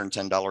a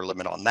 $610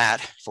 limit on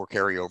that for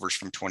carryovers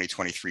from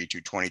 2023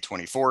 to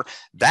 2024.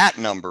 That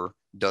number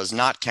does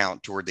not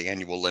count toward the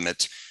annual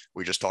limit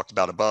we just talked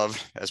about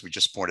above. As we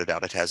just pointed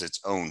out, it has its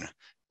own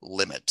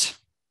limit.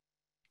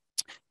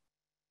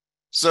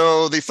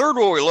 So the third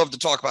rule we love to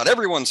talk about,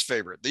 everyone's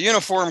favorite, the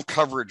uniform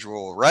coverage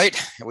rule, right?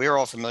 We are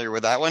all familiar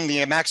with that one.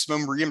 The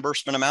maximum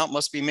reimbursement amount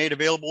must be made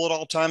available at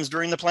all times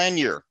during the plan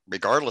year,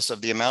 regardless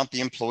of the amount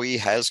the employee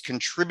has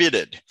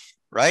contributed,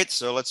 right?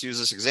 So let's use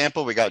this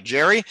example. We got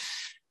Jerry.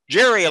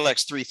 Jerry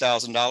elects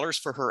 $3,000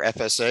 for her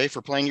FSA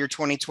for plan year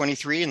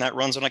 2023, and that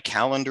runs on a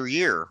calendar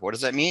year. What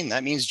does that mean?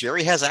 That means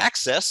Jerry has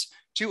access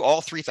to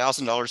all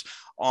 $3,000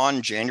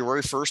 on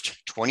January 1st,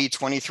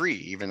 2023,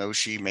 even though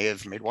she may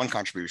have made one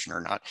contribution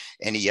or not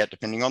any yet,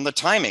 depending on the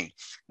timing.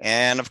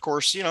 And of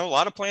course, a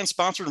lot of plan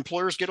sponsored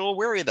employers get a little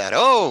wary of that.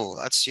 Oh,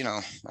 that's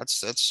not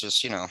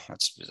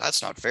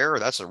fair.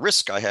 That's a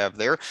risk I have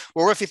there.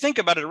 Or if you think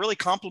about it, it really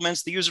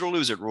complements the use it or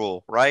lose it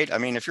rule, right? I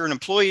mean, if you're an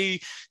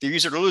employee, the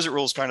use it or lose it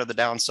rule is kind of the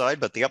downside,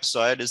 but the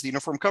upside is the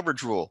uniform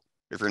coverage rule.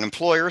 If you're an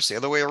employer, it's the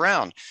other way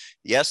around.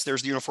 Yes,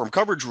 there's the uniform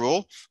coverage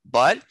rule,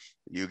 but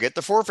you get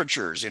the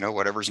forfeitures,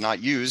 whatever's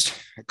not used,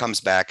 it comes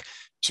back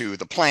to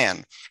the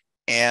plan.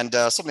 And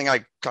something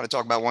I kind of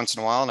talk about once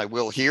in a while, and I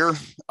will here,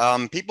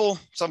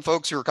 some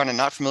folks who are kind of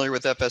not familiar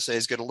with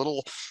FSAs get a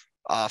little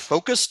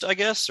focused, I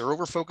guess, or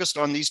over-focused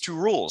on these two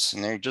rules.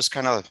 And they just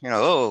kind of,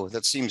 oh,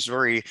 that seems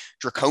very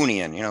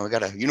draconian. We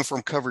got a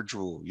uniform coverage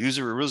rule, use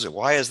it or lose it.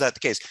 Why is that the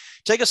case?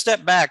 Take a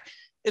step back.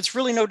 It's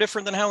really no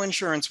different than how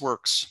insurance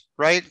works,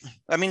 right?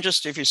 I mean,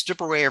 just if you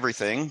strip away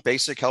everything,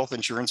 basic health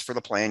insurance for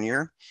the plan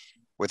year,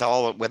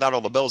 without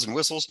all the bells and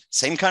whistles,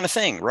 same kind of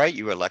thing, right?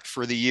 You elect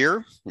for the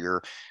year,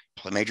 your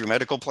major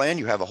medical plan,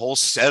 you have a whole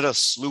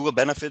slew of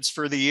benefits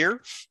for the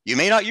year. You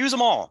may not use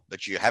them all,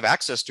 but you have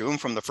access to them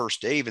from the first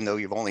day, even though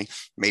you've only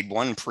made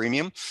one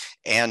premium.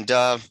 And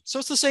so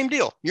it's the same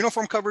deal.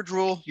 Uniform coverage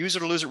rule, use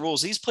it or lose it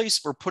rules. These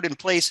were put in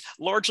place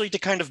largely to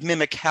kind of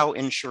mimic how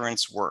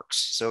insurance works.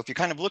 So if you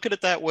kind of look at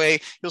it that way,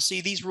 you'll see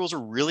these rules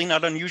are really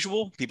not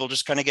unusual. People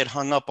just kind of get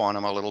hung up on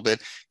them a little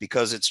bit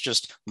because it's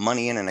just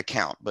money in an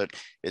account, but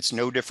it's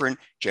no different,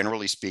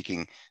 generally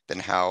speaking, than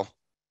how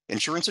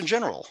insurance in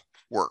general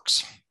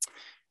works.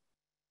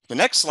 The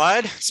next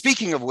slide,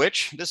 speaking of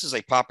which, this is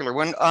a popular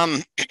one.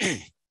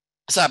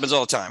 This happens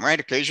all the time, right?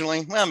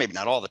 Occasionally, well, maybe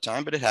not all the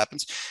time, but it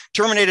happens.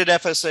 Terminated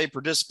FSA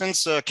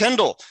participants.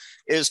 Kendall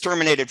is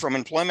terminated from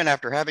employment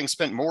after having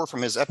spent more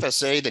from his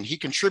FSA than he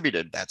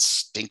contributed. That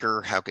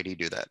stinker. How could he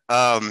do that?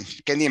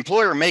 Can the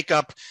employer make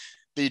up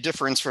the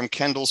difference from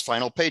Kendall's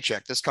final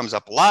paycheck? This comes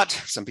up a lot.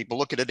 Some people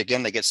look at it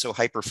again, they get so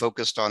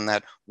hyper-focused on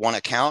that one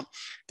account.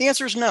 The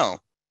answer is no.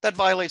 That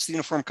violates the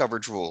uniform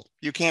coverage rule.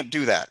 You can't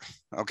do that.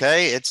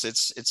 Okay,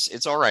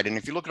 it's all right. And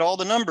if you look at all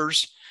the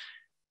numbers,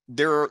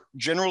 there,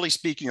 generally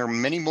speaking, are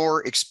many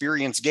more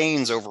experience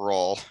gains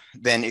overall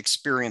than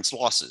experience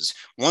losses.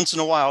 Once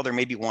in a while, there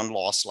may be one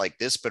loss like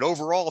this, but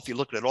overall, if you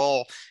look at it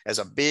all as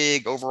a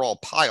big overall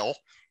pile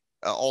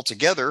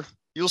altogether,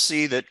 you'll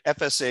see that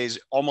FSAs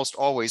almost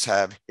always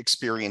have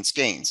experience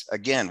gains.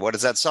 Again, what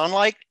does that sound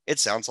like? It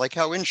sounds like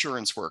how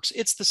insurance works.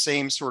 It's the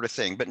same sort of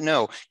thing, but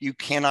no, you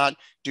cannot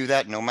do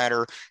that no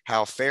matter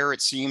how fair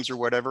it seems or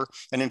whatever.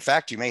 And in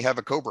fact, you may have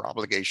a COBRA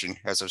obligation,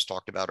 as I was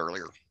talked about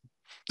earlier.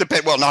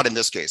 Well, not in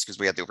this case because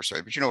we had the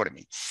oversight, but you know what I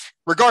mean.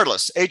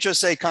 Regardless,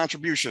 HSA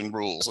contribution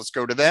rules. Let's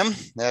go to them.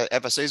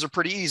 FSAs are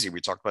pretty easy. We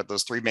talked about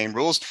those three main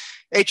rules.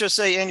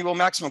 HSA annual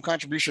maximum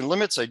contribution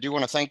limits. I do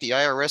want to thank the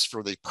IRS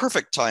for the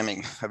perfect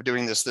timing of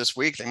doing this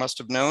week. They must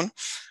have known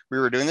we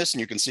were doing this,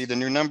 and you can see the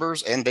new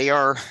numbers, and they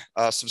are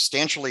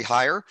substantially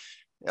higher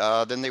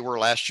than they were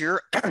last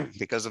year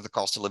because of the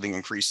cost of living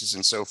increases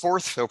and so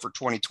forth. So for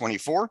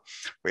 2024,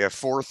 we have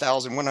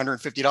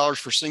 $4,150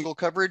 for single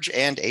coverage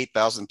and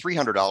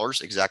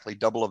 $8,300, exactly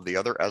double of the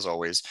other, as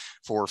always,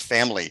 for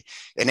family.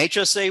 In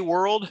HSA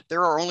world,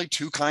 there are only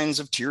two kinds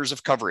of tiers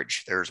of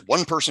coverage. There's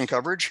one person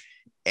coverage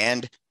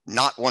and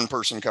not one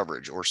person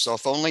coverage, or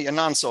self-only and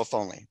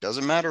non-self-only.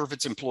 Doesn't matter if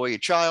it's employee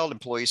child,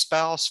 employee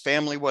spouse,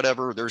 family,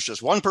 whatever. There's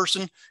just one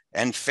person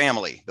and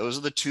family. Those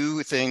are the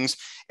two things,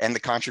 and the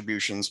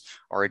contributions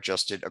are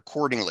adjusted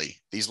accordingly.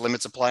 These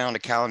limits apply on a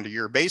calendar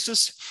year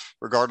basis,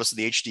 regardless of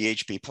the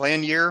HDHP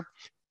plan year.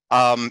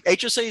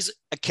 HSAs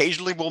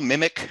occasionally will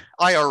mimic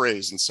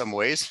IRAs in some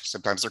ways.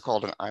 Sometimes they're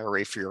called an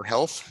IRA for your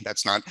health.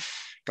 That's not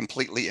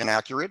completely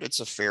inaccurate. It's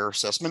a fair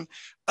assessment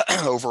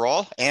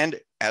overall. And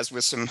as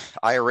with some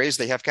IRAs,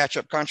 they have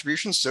catch-up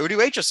contributions. So do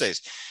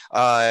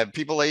HSAs.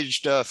 People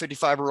aged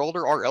 55 or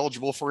older are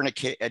eligible for an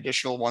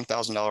additional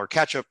 $1,000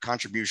 catch-up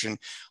contribution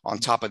on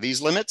top of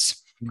these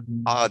limits.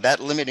 That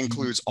limit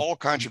includes all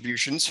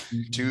contributions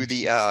to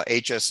the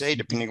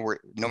HSA,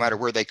 no matter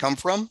where they come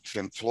from. If the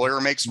employer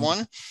makes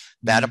one,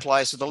 that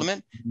applies to the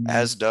limit,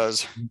 as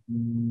does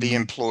the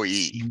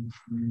employee.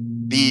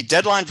 The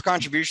deadline for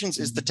contributions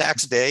is the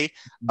tax day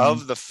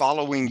of the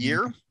following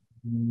year.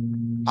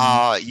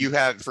 You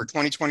have, for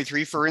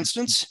 2023, for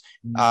instance,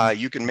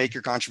 you can make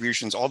your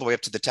contributions all the way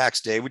up to the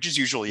tax day, which is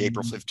usually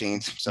April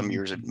 15th. Some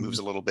years it moves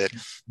a little bit,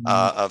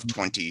 of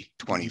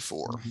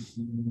 2024.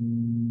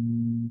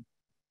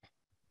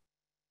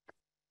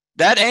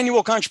 That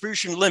annual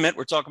contribution limit,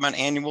 we're talking about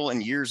annual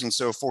and years and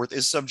so forth,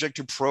 is subject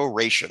to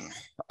proration.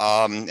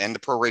 And the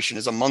proration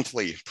is a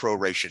monthly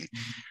proration.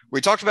 We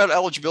talked about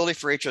eligibility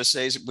for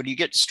HSAs. When you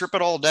strip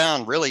it all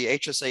down, really,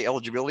 HSA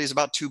eligibility is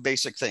about two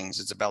basic things.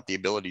 It's about the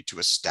ability to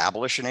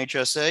establish an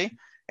HSA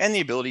and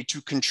the ability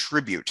to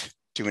contribute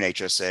to an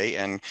HSA,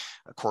 and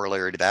a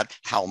corollary to that,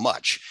 how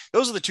much.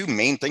 Those are the two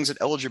main things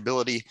that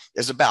eligibility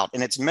is about,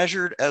 and it's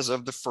measured as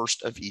of the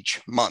first of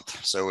each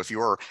month. So if you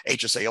are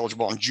HSA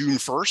eligible on June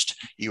 1st,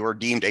 you are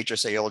deemed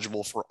HSA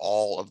eligible for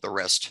all of the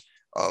rest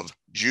of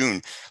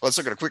June. Let's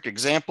look at a quick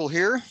example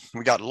here.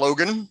 We got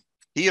Logan.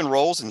 He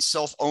enrolls in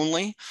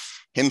self-only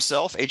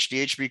himself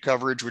HDHP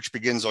coverage, which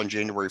begins on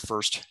January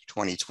 1st,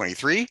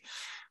 2023.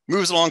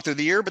 Moves along through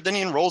the year, but then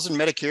he enrolls in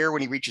Medicare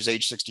when he reaches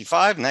age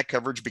 65, and that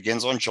coverage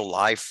begins on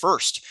July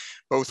 1st.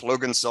 Both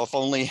Logan's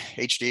self-only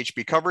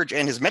HDHP coverage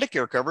and his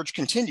Medicare coverage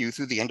continue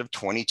through the end of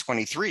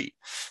 2023.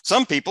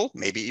 Some people,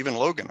 maybe even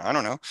Logan, I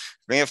don't know,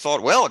 may have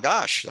thought, well,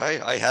 gosh,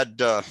 I had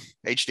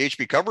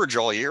HDHP coverage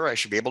all year. I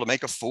should be able to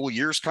make a full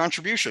year's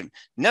contribution.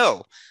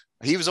 No,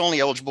 he was only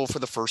eligible for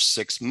the first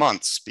 6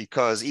 months,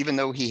 because even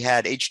though he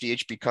had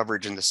HDHP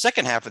coverage in the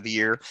second half of the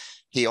year,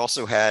 he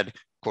also had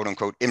quote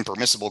unquote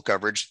impermissible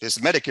coverage, this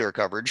Medicare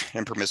coverage,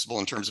 impermissible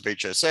in terms of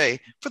HSA,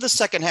 for the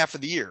second half of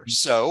the year.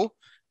 So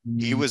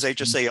he was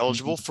HSA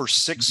eligible for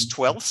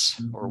 6/12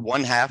 or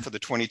 1/2 of the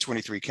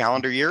 2023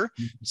 calendar year,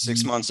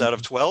 6 months out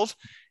of 12.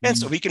 And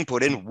so he can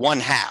put in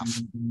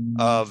 1/2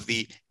 of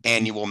the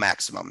annual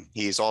maximum.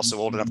 He's also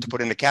old enough to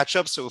put in a catch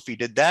up. So if he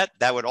did that,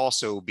 that would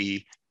also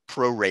be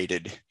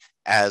prorated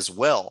as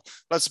well.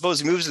 Let's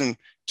suppose he moves into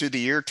the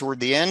year toward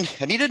the end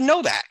and he didn't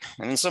know that,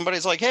 and then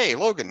somebody's like, hey,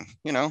 Logan,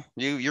 you know,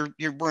 you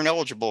weren't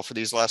eligible for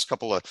these last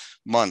couple of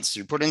months,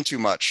 you put in too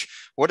much.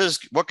 What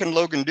can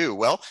Logan do?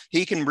 Well,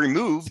 he can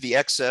remove the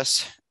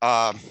excess,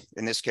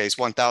 in this case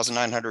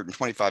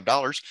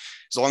 $1,925,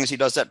 as long as he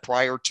does that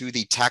prior to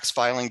the tax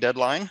filing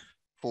deadline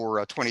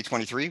for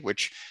 2023,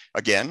 which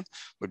again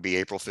would be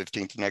April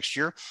 15th next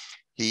year.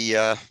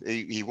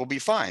 He will be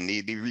fine.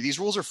 These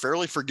rules are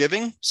fairly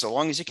forgiving so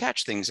long as you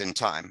catch things in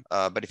time.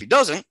 But if he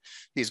doesn't,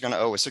 he's going to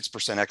owe a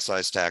 6%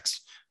 excise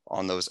tax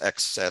on those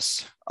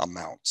excess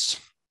amounts.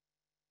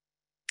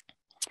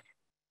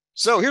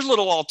 So here's a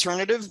little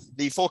alternative.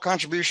 The full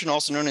contribution,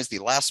 also known as the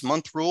last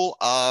month rule.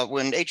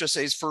 When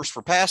HSAs first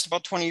were passed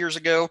about 20 years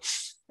ago,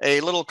 a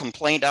little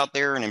complaint out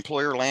there in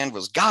employer land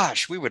was,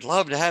 gosh, we would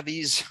love to have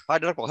these high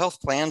deductible health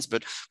plans,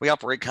 but we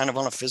operate kind of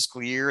on a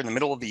fiscal year in the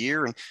middle of the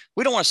year. And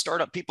we don't want to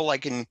start up people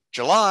like in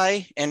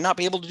July and not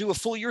be able to do a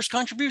full year's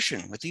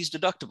contribution with these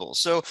deductibles.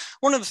 So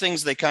one of the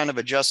things they kind of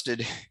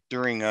adjusted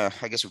during, I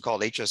guess we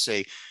call it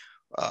HSA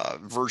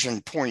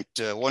version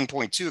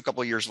 1.2 a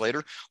couple of years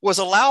later, was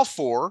allow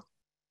for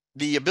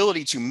the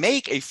ability to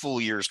make a full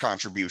year's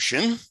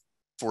contribution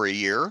for a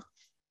year,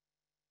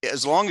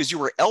 as long as you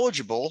were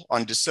eligible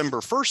on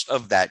December 1st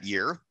of that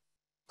year,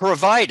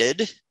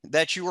 provided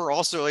that you were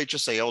also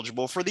HSA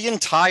eligible for the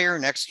entire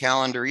next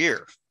calendar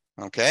year.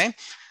 Okay,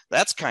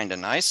 that's kind of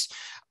nice.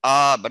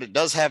 But it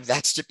does have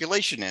that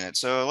stipulation in it.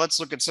 So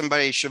let's look at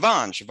somebody,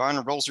 Siobhan. Siobhan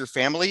enrolls her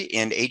family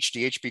in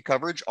HDHP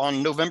coverage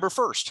on November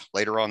 1st,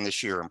 later on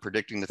this year. I'm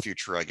predicting the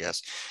future, I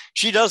guess.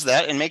 She does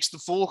that and makes the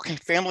full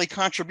family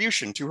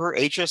contribution to her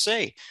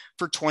HSA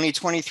for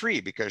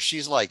 2023, because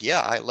she's like,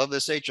 yeah, I love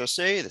this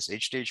HSA. This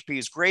HDHP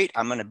is great.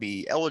 I'm going to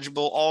be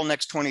eligible all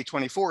next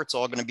 2024. It's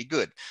all going to be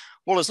good.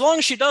 Well, as long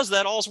as she does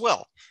that, all's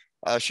well.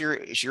 She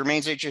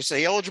remains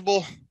HSA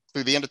eligible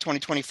through the end of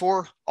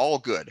 2024, all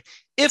good.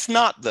 If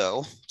not,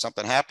 though,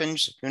 something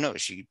happens, who knows,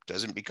 she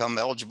doesn't become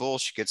eligible,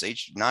 she gets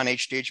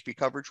non-HDHP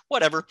coverage,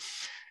 whatever,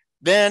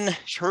 then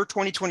her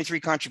 2023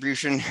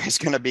 contribution is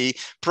going to be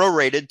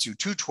prorated to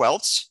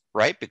 2/12,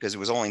 right? Because it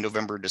was only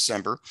November,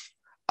 December,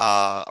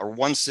 or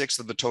 1/6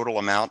 of the total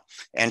amount,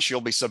 and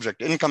she'll be subject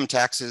to income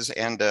taxes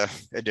and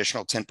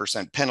additional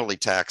 10% penalty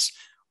tax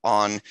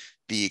on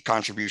the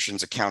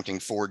contributions accounting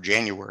for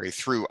January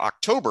through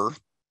October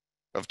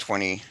of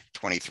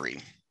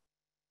 2023.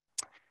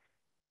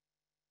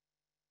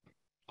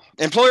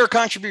 Employer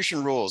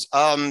contribution rules.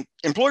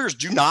 Employers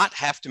do not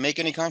have to make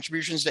any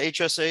contributions to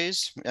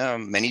HSAs.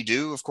 Many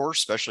do, of course,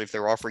 especially if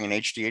they're offering an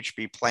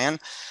HDHP plan.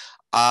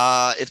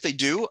 If they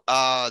do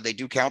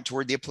count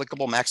toward the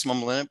applicable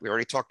maximum limit. We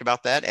already talked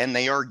about that, and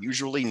they are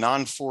usually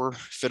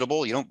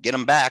non-forfeitable. You don't get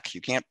them back.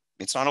 You can't.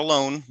 It's not a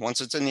loan. Once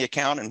it's in the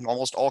account, in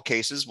almost all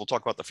cases, we'll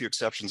talk about the few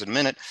exceptions in a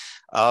minute,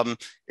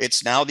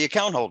 it's now the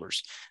account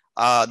holders.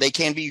 They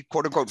can be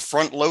quote unquote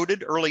front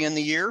loaded early in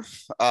the year.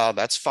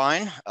 That's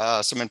fine.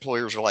 Some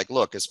employers are like,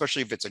 look,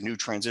 especially if it's a new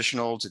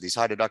transitional to these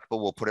high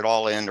deductible, we'll put it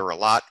all in or a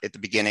lot at the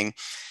beginning.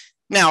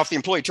 Now, if the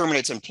employee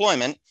terminates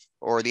employment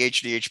or the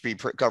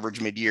HDHP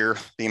coverage mid-year,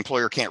 the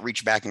employer can't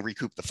reach back and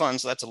recoup the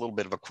funds. So that's a little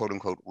bit of a quote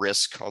unquote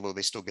risk, although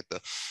they still get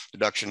the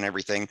deduction and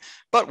everything.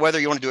 But whether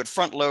you want to do it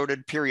front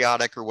loaded,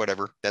 periodic, or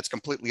whatever, that's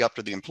completely up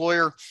to the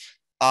employer.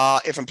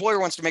 If employer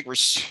wants to make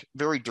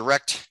very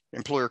direct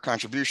employer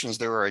contributions,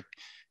 there are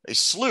a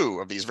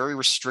slew of these very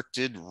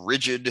restricted,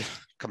 rigid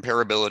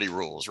comparability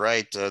rules,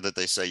 right? That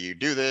they say you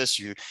do this,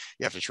 you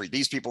have to treat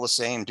these people the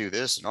same, do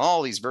this, and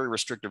all these very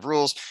restrictive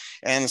rules.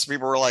 And some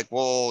people were like,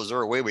 well, is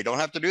there a way we don't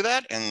have to do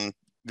that? And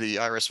the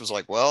IRS was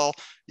like, well,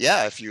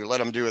 yeah, if you let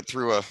them do it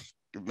through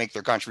make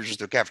their contributions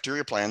to a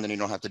cafeteria plan, then you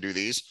don't have to do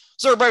these.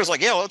 So everybody was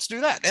like, yeah, let's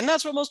do that. And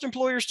that's what most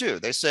employers do.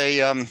 They say,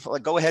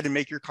 go ahead and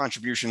make your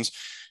contributions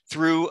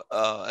through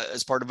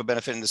as part of a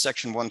benefit in the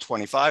Section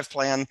 125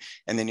 plan,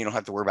 and then you don't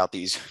have to worry about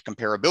these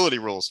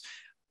comparability rules.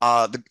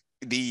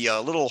 The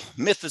little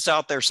myth that's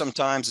out there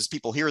sometimes is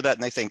people hear that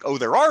and they think, oh,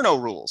 there are no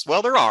rules.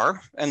 Well, there are,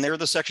 and they're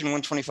the Section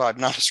 125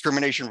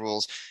 non-discrimination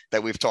rules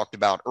that we've talked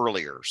about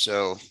earlier.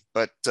 So,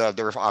 but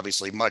they're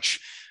obviously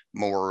much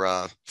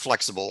more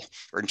flexible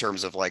or in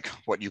terms of like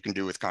what you can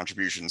do with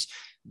contributions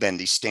than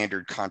the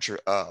standard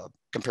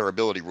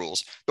comparability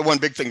rules. The one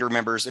big thing to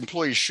remember is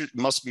employees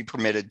must be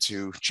permitted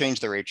to change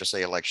their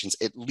HSA elections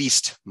at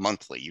least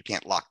monthly. You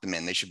can't lock them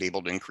in. They should be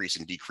able to increase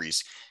and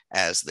decrease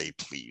as they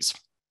please.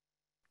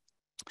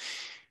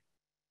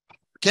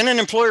 Can an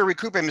employer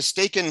recoup a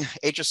mistaken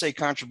HSA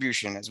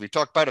contribution? As we've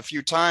talked about a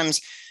few times,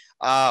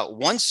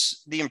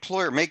 once the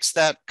employer makes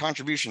that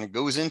contribution, it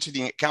goes into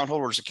the account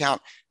holder's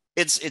account,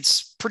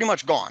 it's pretty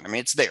much gone. I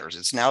mean, it's theirs.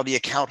 It's now the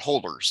account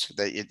holders.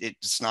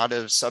 It's not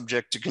a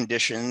subject to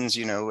conditions.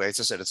 You know, as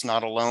I said, it's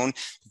not a loan.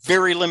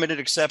 Very limited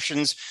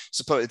exceptions.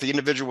 Suppose if the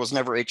individual was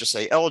never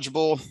HSA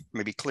eligible,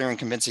 maybe clear and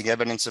convincing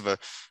evidence of a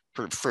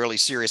fairly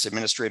serious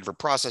administrative or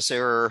process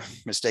error,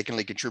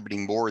 mistakenly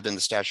contributing more than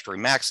the statutory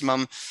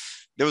maximum.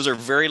 Those are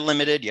very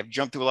limited. You have to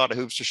jump through a lot of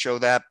hoops to show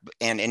that.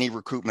 And any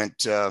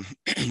recoupment,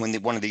 when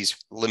one of these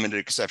limited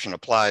exception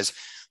applies,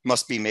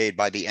 must be made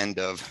by the end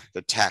of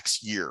the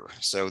tax year.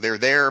 So they're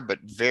there, but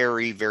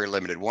very, very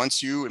limited.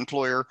 Once you,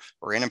 employer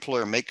or an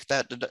employer, make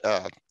that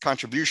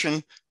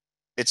contribution,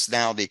 it's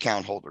now the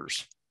account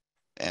holders,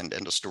 and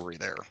end of story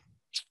there.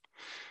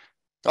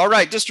 All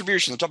right,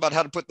 distribution. Talk about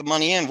how to put the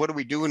money in. What do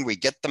we do when we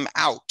get them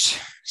out?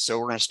 So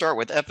we're going to start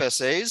with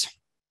FSAs.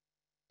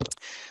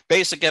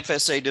 Basic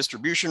FSA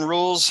distribution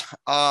rules.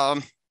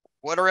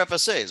 What are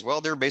FSAs? Well,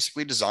 they're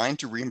basically designed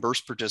to reimburse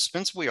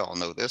participants. We all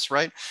know this,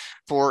 right?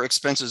 For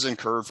expenses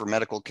incurred for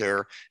medical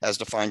care as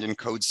defined in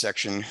Code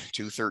Section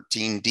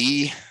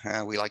 213D.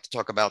 We like to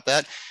talk about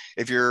that.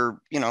 If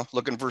you're,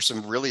 looking for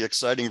some really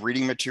exciting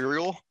reading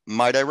material,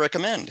 might I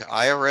recommend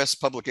IRS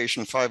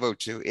Publication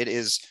 502. It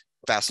is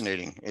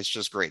fascinating. It's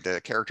just great.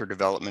 The character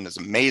development is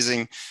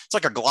amazing. It's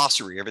like a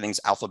glossary. Everything's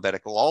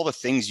alphabetical. All the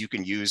things you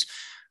can use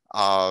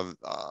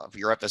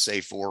your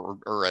FSA for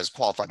or as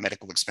qualified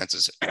medical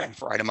expenses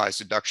for itemized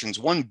deductions.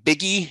 One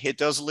biggie it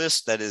does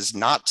list that is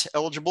not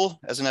eligible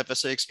as an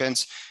FSA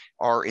expense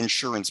are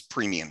insurance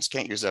premiums.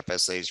 Can't use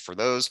FSAs for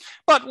those,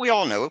 but we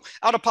all know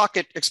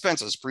out-of-pocket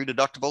expenses,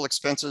 pre-deductible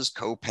expenses,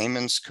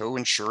 co-payments,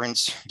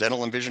 co-insurance,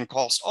 dental and vision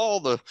costs,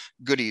 all the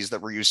goodies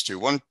that we're used to.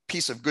 One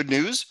piece of good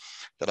news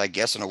that I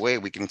guess in a way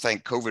we can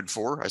thank COVID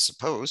for, I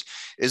suppose,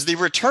 is the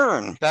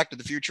return back to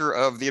the future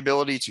of the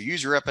ability to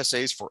use your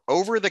FSAs for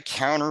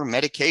over-the-counter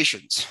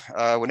medications.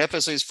 When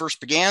FSAs first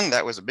began,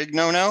 that was a big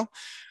no-no.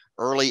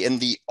 Early in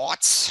the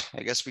aughts,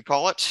 I guess we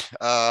call it.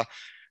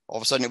 All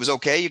of a sudden it was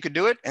okay, you could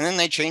do it. And then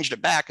they changed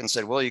it back and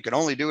said, well, you can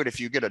only do it if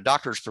you get a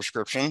doctor's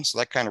prescription. So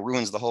that kind of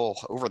ruins the whole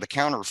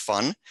over-the-counter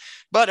fun.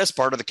 But as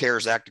part of the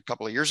CARES Act a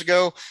couple of years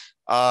ago,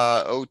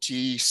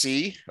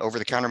 OTC,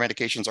 over-the-counter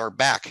medications, are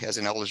back as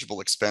an eligible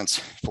expense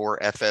for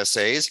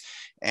FSAs.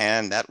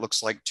 And that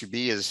looks like to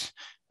be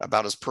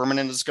about as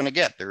permanent as it's going to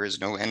get. There is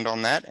no end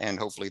on that. And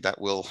hopefully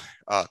that will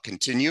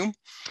continue.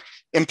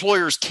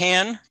 Employers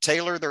can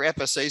tailor their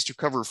FSAs to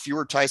cover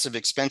fewer types of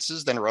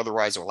expenses than are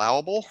otherwise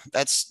allowable.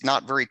 That's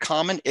not very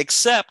common,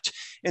 except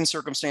in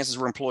circumstances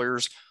where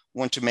employers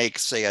want to make,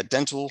 say, a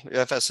dental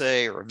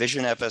FSA or a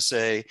vision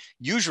FSA,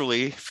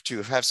 usually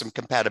to have some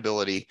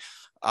compatibility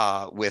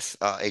with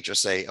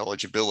HSA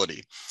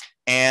eligibility.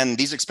 And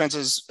these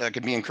expenses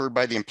can be incurred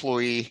by the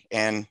employee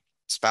and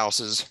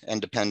spouses and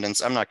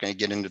dependents. I'm not going to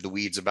get into the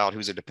weeds about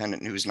who's a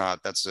dependent and who's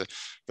not.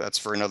 That's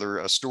for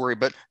another story,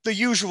 but the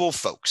usual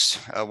folks,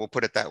 we'll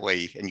put it that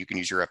way, and you can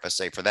use your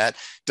FSA for that.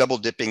 Double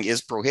dipping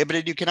is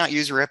prohibited. You cannot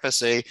use your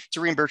FSA to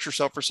reimburse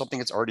yourself for something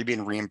that's already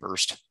been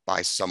reimbursed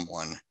by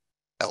someone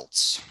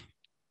else.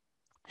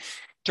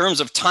 In terms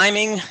of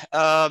timing,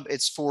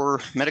 it's for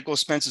medical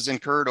expenses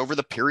incurred over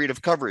the period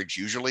of coverage.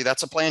 Usually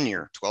that's a plan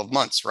year, 12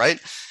 months, right?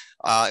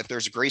 If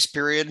there's a grace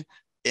period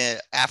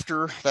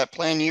after that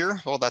plan year,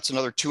 well, that's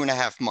another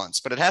 2.5 months,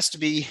 but it has to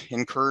be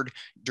incurred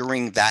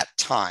during that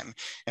time.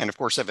 And of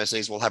course,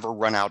 FSAs will have a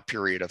run out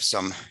period of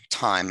some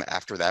time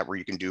after that where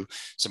you can do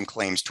some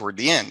claims toward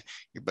the end.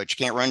 But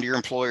you can't run to your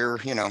employer,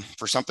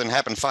 for something that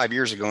happened 5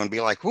 years ago and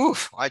be like, whoo,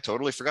 I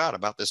totally forgot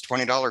about this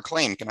 $20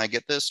 claim. Can I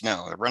get this?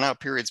 No, the run out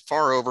period's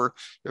far over.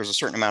 There's a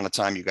certain amount of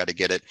time you got to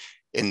get it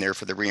in there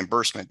for the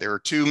reimbursement. There are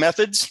two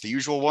methods. The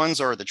usual ones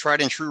are the tried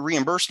and true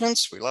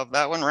reimbursements. We love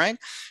that one, right?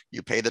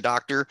 You pay the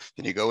doctor,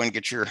 then you go and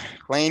get your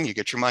claim, you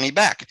get your money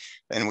back.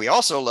 And we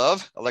also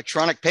love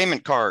electronic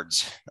payment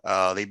cards.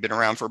 They've been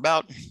around for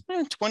about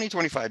 20,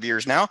 25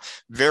 years now.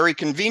 Very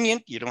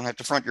convenient. You don't have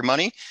to front your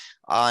money.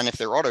 And if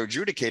they're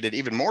auto-adjudicated,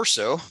 even more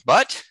so.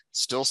 But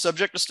still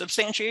subject to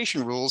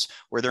substantiation rules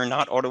where they're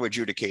not auto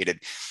adjudicated.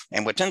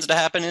 And what tends to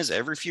happen is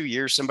every few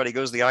years, somebody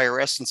goes to the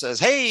IRS and says,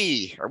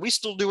 hey, are we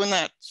still doing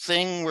that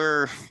thing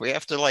where we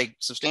have to like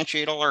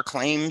substantiate all our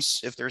claims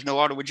if there's no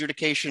auto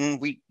adjudication?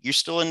 You're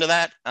still into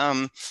that?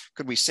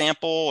 Could we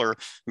sample, or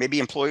maybe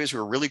employees who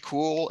are really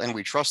cool and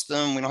we trust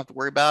them, we don't have to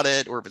worry about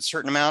it, or if it's a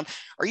certain amount,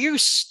 are you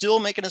still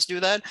making us do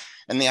that?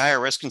 And the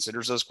IRS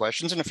considers those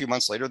questions, and a few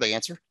months later they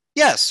answer,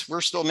 yes,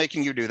 we're still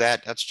making you do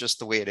that. That's just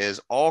the way it is.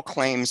 All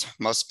claims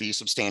must be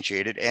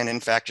substantiated. And in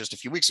fact, just a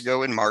few weeks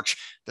ago in March,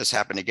 this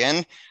happened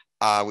again.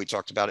 We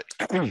talked about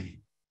it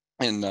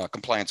in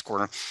Compliance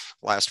Corner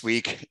last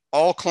week.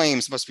 All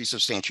claims must be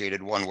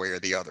substantiated one way or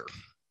the other.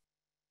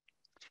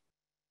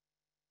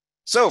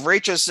 So for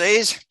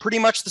HSAs, pretty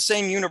much the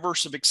same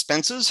universe of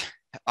expenses.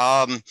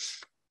 A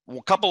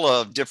couple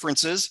of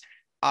differences.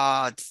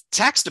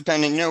 Tax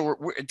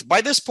dependent,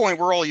 by this point,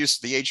 we're all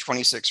used to the age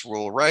 26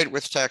 rule, right?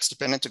 With tax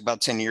dependent, it took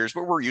about 10 years,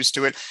 but we're used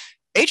to it.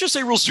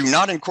 HSA rules do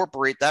not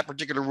incorporate that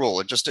particular rule.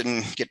 It just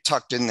didn't get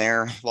tucked in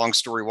there. Long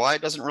story why,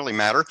 it doesn't really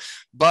matter.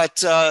 But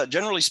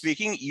generally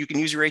speaking, you can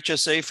use your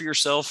HSA for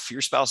yourself,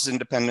 your spouse's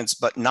independence,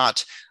 but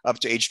not up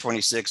to age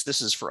 26.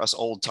 This is for us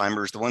old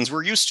timers, the ones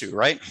we're used to,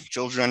 right?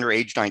 Children under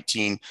age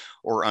 19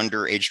 or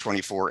under age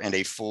 24 and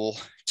a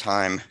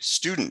full-time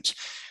student.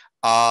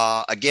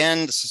 Again,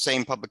 it's the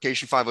same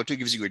publication. 502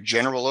 gives you a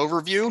general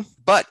overview,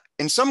 but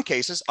in some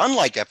cases,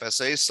 unlike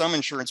FSAs, some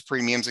insurance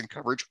premiums and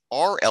coverage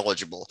are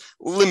eligible,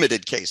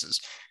 limited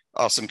cases.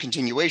 Some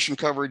continuation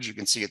coverage, you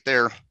can see it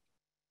there.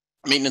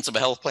 Maintenance of a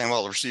health plan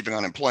while receiving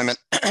unemployment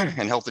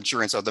and health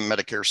insurance other than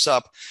Medicare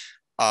SUP.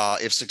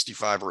 If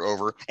 65 or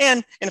over,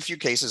 and in a few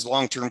cases,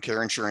 long-term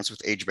care insurance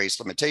with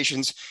age-based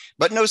limitations,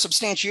 but no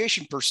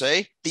substantiation per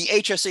se. The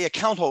HSA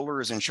account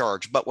holder is in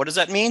charge. But what does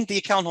that mean? The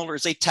account holder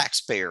is a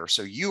taxpayer.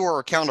 So you are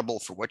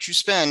accountable for what you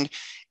spend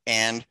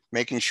and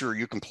making sure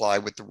you comply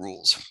with the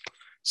rules.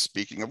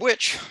 Speaking of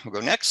which, we'll go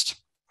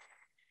next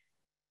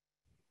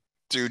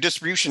to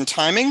distribution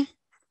timing.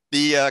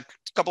 The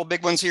couple of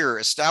big ones here.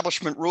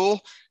 Establishment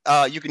rule.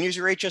 You can use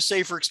your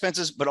HSA for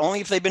expenses, but only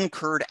if they've been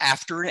incurred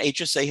after an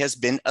HSA has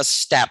been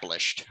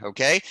established,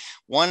 okay?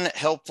 One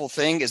helpful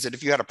thing is that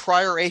if you had a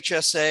prior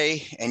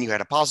HSA and you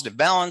had a positive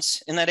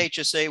balance in that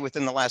HSA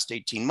within the last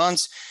 18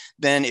 months,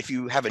 then if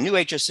you have a new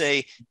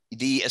HSA,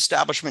 the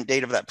establishment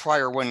date of that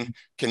prior one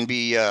can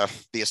be the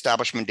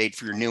establishment date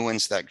for your new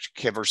ones. That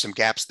covers some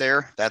gaps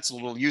there. That's a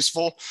little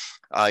useful.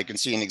 You can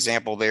see an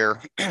example there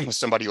with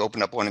somebody who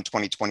opened up one in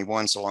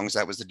 2021. So long as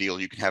that was the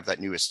deal, you can have that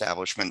new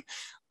establishment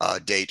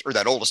date, or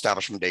that old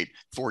establishment date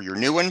for your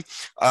new one.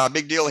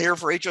 Big deal here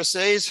for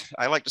HSAs.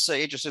 I like to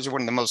say HSAs are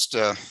one of the most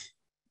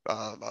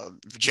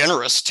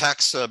generous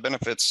tax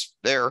benefits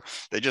there.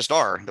 They just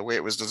are, the way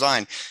it was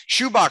designed.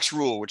 Shoebox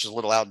rule, which is a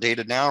little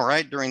outdated now,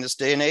 right, during this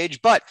day and age,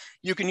 but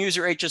you can use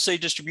your HSA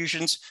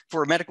distributions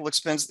for a medical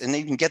expense, and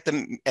you can get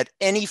them at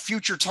any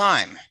future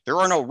time. There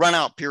are no run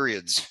out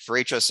periods for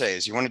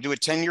HSAs. You want to do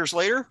it 10 years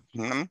later?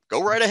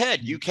 Go right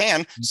ahead. You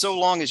can, so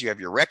long as you have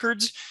your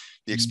records.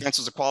 The expense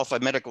is a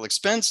qualified medical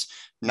expense,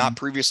 not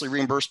previously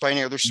reimbursed by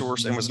any other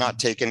source, and was not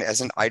taken as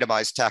an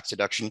itemized tax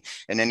deduction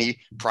in any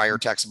prior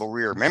taxable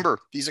year. Remember,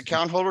 these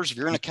account holders, if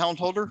you're an account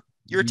holder,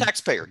 you're a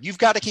taxpayer. You've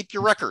got to keep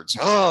your records.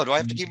 Oh, do I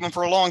have to keep them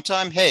for a long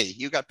time? Hey,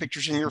 you got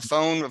pictures in your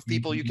phone of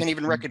people you can't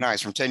even recognize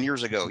from 10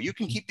 years ago. You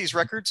can keep these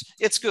records.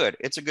 It's good.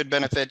 It's a good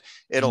benefit.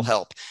 It'll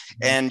help.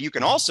 And you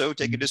can also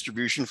take a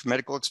distribution for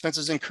medical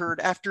expenses incurred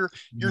after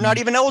you're not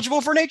even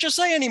eligible for an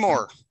HSA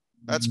anymore.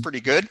 That's pretty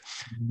good.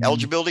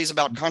 Eligibility is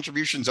about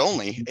contributions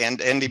only and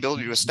the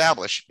ability to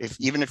establish.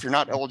 Even if you're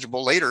not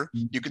eligible later,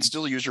 you can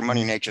still use your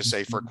money in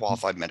HSA for a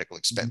qualified medical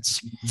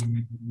expense.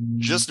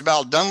 Just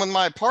about done with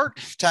my part.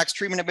 Tax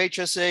treatment of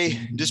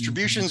HSA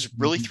distributions,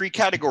 really three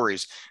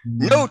categories.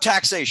 No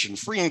taxation,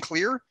 free and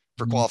clear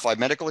for qualified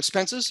medical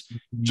expenses.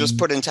 Just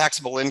put in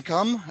taxable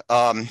income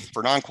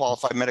for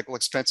non-qualified medical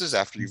expenses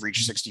after you've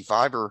reached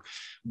 65 or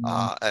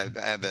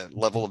have a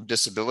level of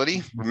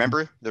disability.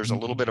 Remember, there's a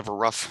little bit of a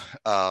rough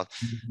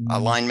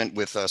alignment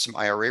with some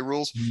IRA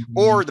rules.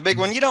 Or the big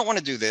one, you don't want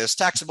to do this,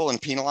 taxable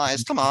and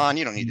penalized. Come on,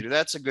 you don't need to do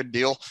that. It's a good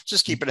deal.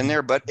 Just keep it in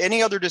there. But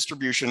any other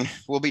distribution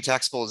will be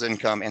taxable as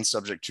income and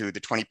subject to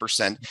the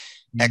 20%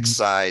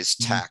 excise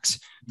tax.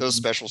 Those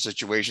special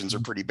situations are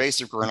pretty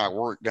basic. We're not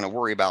going to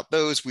worry about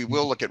those. We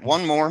will look at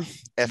one more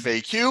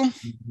FAQ.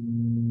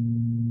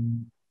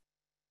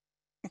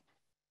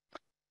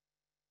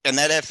 And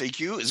that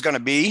FAQ is going to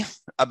be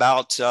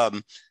about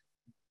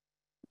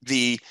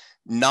the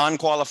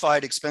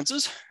non-qualified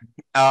expenses.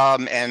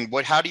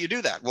 And how do you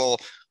do that? Well,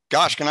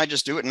 gosh, can I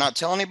just do it and not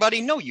tell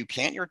anybody? No, you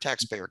can't. You're a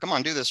taxpayer. Come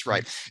on, do this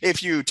right.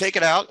 If you take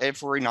it out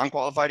for a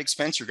non-qualified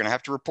expense, you're going to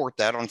have to report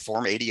that on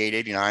Form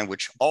 8889,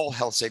 which all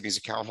health savings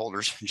account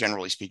holders,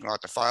 generally speaking, will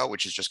have to file,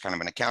 which is just kind of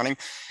an accounting.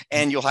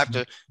 And you'll have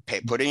to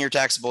put in your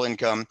taxable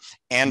income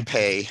and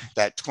pay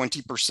that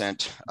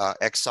 20%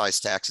 excise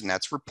tax, and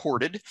that's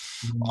reported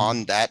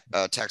on that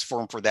tax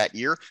form for that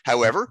year.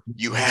 However,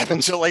 you have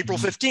until April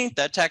 15th,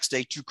 that tax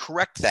day, to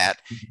correct that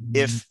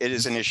if it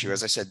is an issue.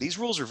 As I said, these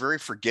rules are very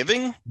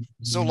forgiving,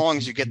 so long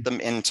as you get them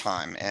in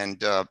time.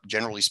 And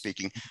generally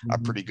speaking, a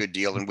pretty good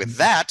deal. And with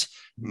that,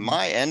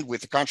 my end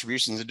with the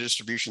contributions and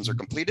distributions are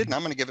completed, and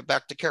I'm going to give it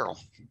back to Carol.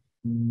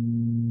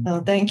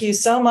 Well, thank you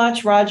so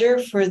much, Roger,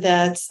 for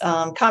that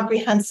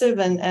comprehensive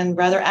and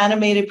rather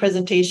animated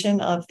presentation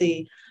of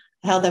the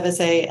Health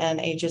FSA and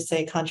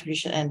HSA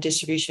contribution and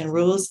distribution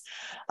rules.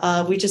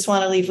 We just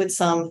want to leave with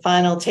some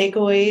final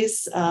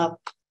takeaways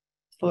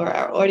for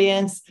our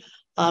audience.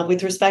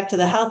 With respect to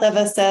the Health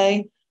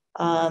FSA,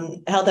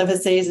 Health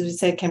FSAs, as we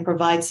said, can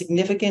provide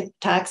significant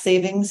tax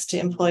savings to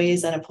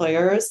employees and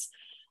employers.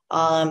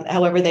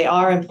 However, they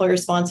are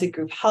employer-sponsored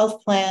group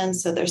health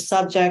plans, so they're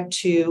subject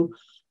to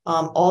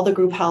all the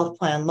group health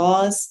plan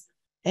laws.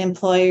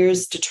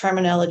 Employers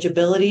determine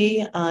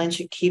eligibility and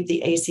should keep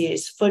the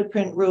ACA's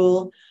footprint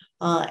rule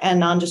and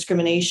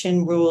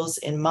non-discrimination rules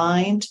in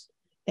mind.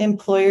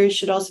 Employers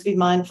should also be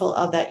mindful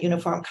of that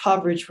uniform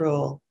coverage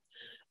rule.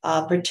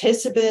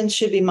 Participants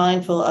should be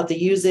mindful of the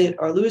use it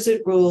or lose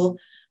it rule,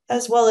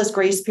 as well as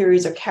grace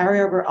periods or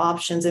carryover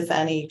options, if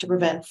any, to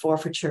prevent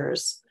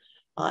forfeitures.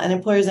 And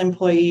employers and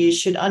employees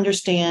should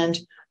understand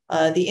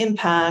the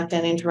impact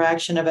and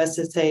interaction of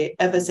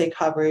FSA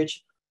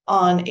coverage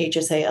on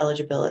HSA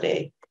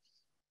eligibility.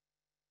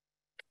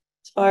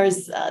 As far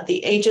as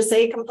the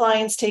HSA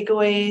compliance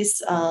takeaways,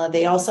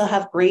 they also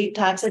have great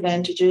tax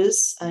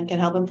advantages and can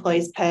help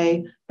employees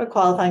pay for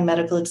qualifying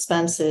medical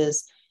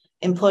expenses.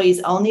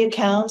 Employees own the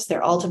accounts.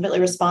 They're ultimately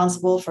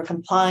responsible for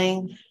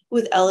complying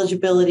with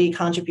eligibility,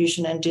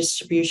 contribution, and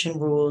distribution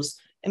rules.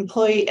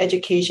 Employee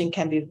education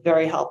can be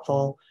very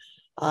helpful.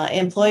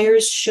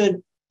 Employers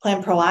should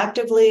plan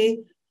proactively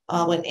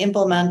when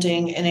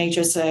implementing an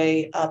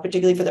HSA,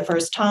 particularly for the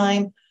first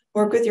time.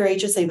 Work with your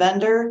HSA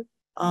vendor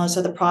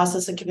so the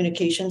process and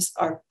communications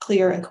are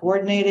clear and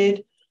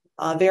coordinated.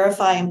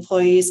 Verify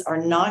employees are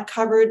not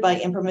covered by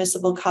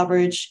impermissible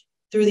coverage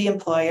through the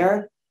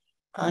employer.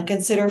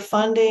 Consider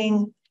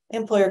funding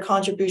employer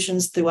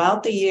contributions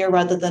throughout the year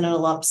rather than in a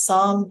lump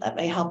sum. That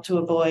may help to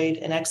avoid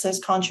an excess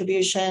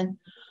contribution.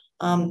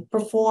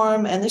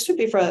 Perform, and this would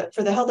be for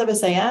the Health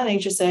FSA and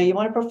HSA, you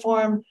want to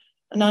perform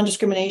a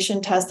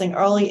non-discrimination testing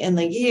early in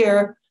the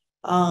year.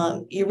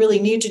 You really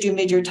need to do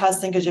mid-year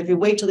testing because if you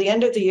wait till the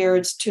end of the year,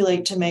 it's too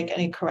late to make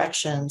any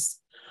corrections.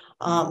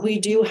 We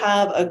do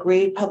have a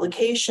great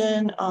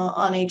publication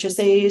on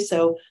HSA,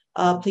 so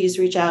please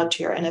reach out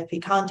to your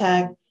NFP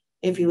contact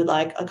if you would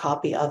like a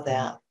copy of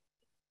that.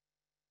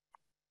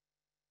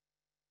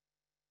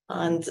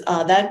 And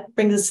that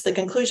brings us to the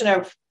conclusion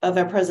of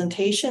our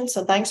presentation.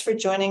 So thanks for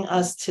joining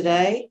us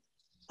today.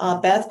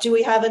 Beth, do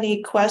we have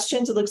any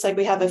questions? It looks like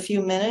we have a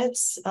few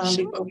minutes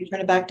before we turn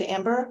it back to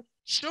Amber.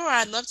 Sure,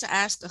 I'd love to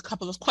ask a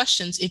couple of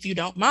questions if you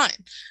don't mind.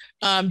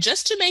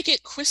 Just to make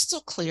it crystal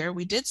clear,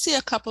 we did see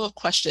a couple of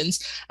questions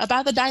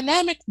about the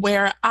dynamic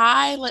where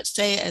I, let's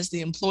say as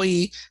the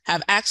employee,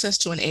 have access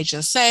to an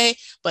HSA,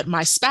 but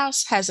my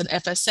spouse has an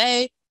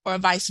FSA or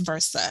vice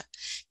versa.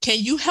 Can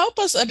you help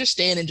us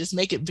understand and just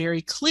make it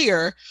very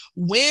clear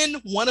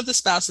when one of the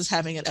spouses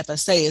having an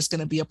FSA is going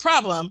to be a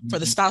problem for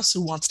the spouse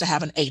who wants to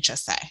have an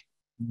HSA?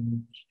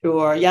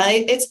 Sure. Yeah,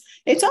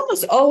 it's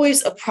almost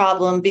always a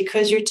problem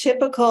because your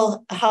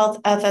typical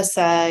health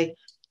FSA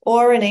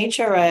or an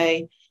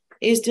HRA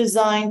is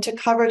designed to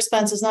cover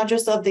expenses not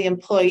just of the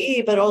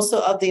employee, but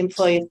also of the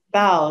employee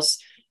spouse.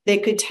 They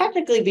could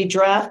technically be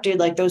drafted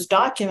like those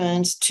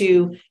documents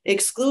to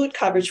exclude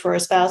coverage for a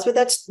spouse, but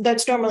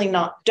that's normally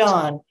not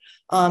done.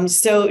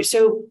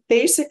 So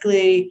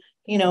basically,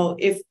 you know,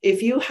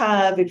 if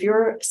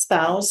your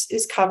spouse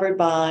is covered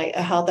by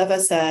a health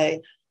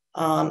FSA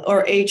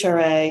or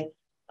HRA,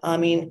 I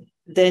mean,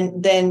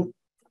 then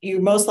you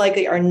most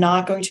likely are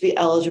not going to be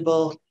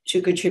eligible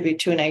to contribute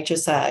to an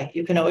HSA.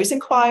 You can always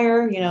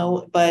inquire,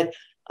 but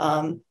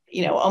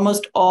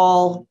almost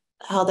all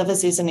health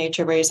FSAs and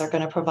HRAs are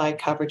going to provide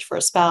coverage for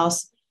a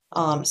spouse.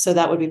 So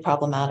that would be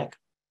problematic.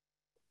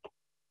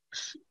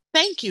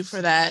 Thank you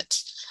for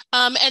that.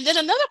 And then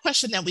another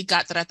question that we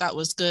got that I thought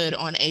was good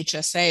on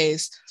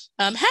HSAs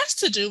has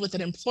to do with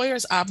an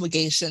employer's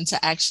obligation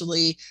to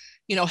actually,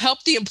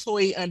 help the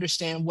employee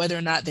understand whether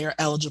or not they're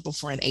eligible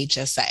for an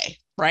HSA.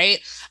 Right?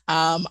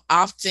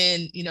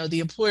 Often, the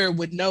employer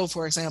would know,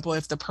 for example,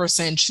 if the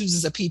person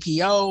chooses a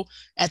PPO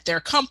at their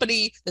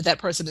company, that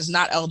person is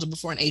not eligible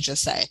for an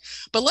HSA.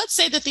 But let's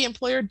say that the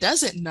employer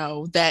doesn't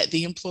know that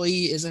the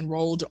employee is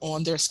enrolled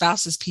on their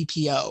spouse's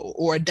PPO,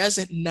 or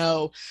doesn't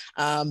know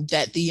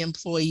that the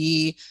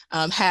employee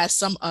has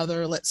some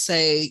other, let's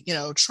say,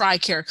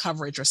 TRICARE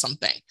coverage or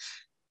something.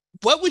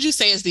 What would you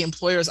say is the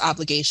employer's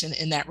obligation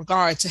in that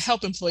regard to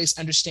help employees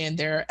understand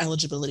their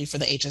eligibility for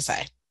the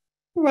HSA?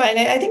 Right.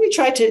 I think we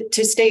tried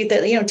to state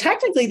that,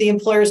 technically the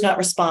employer is not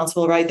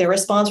responsible, right? They're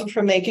responsible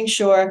for making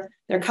sure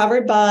they're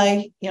covered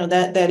by,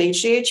 that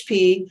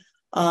HDHP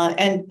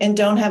and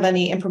don't have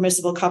any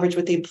impermissible coverage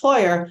with the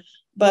employer,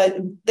 but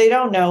they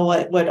don't know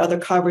what other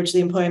coverage the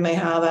employer may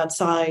have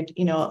outside,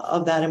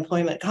 of that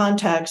employment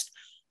context.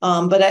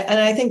 But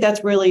I think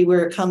that's really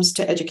where it comes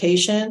to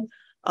education.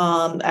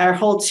 Our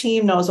whole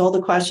team knows all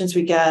the questions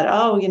we get.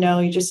 Oh, you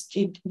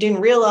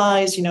didn't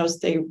realize,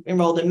 they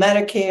enrolled in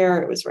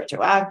Medicare, it was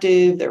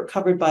retroactive, they were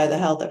covered by the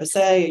health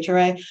FSA,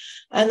 HRA.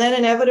 And then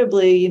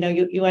inevitably,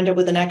 you end up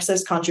with an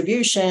excess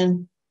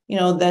contribution,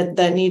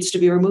 that needs to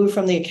be removed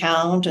from the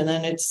account. And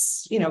then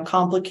it's,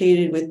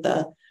 complicated with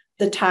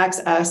the tax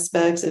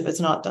aspects. If it's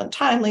not done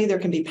timely, there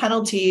can be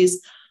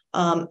penalties,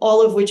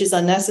 all of which is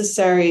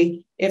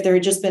unnecessary if there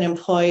had just been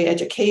employee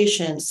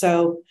education.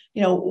 So,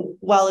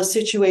 while a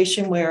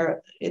situation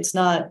where it's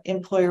not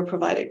employer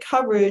provided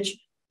coverage,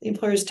 the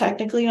employer is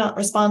technically not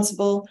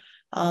responsible.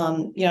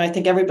 I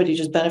think everybody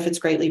just benefits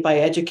greatly by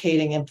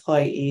educating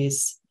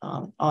employees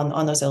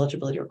on those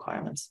eligibility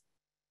requirements.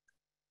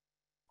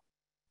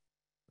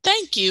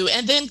 Thank you.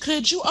 And then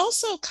could you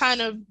also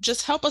kind of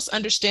just help us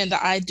understand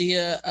the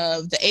idea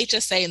of the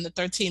HSA and the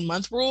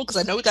 13-month rule? Because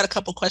I know we got a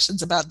couple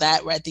questions about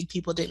that where I think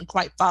people didn't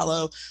quite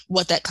follow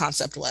what that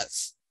concept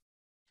was.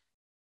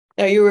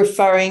 Are you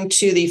referring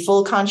to the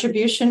full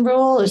contribution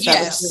rule? Is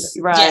yes.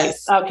 Right.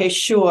 Yes. Okay,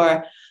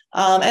 sure.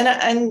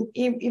 And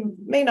you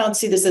may not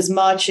see this as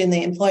much in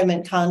the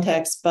employment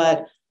context,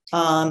 but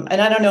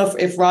and I don't know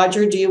if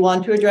Roger, do you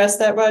want to address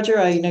that, Roger?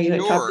 You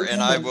had Sure,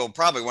 and I will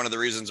probably, one of the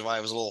reasons why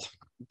I was a little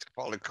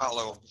to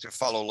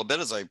follow a little bit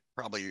as I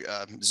probably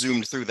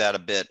zoomed through that a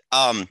bit.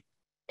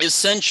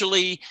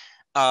 Essentially,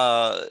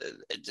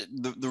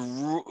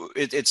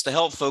 it's to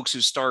help folks who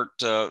start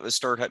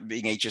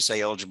being HSA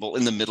eligible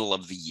in the middle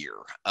of the year,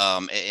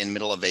 in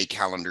middle of a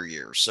calendar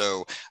year.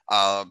 So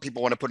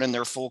people want to put in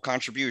their full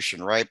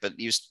contribution, right? But it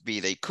used to be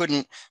they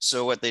couldn't.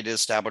 So what they did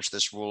establish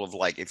this rule of,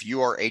 like, if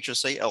you are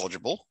HSA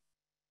eligible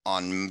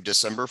on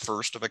December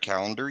 1st of a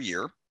calendar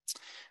year,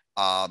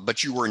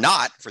 but you were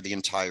not for the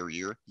entire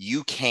year,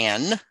 you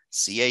can,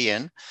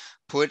 CAN,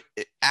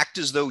 act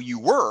as though you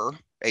were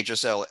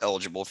HSA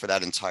eligible for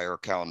that entire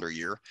calendar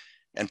year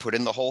and put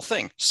in the whole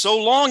thing, so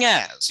long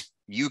as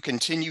you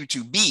continue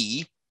to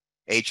be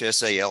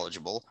HSA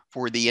eligible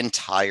for the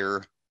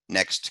entire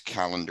next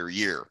calendar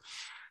year.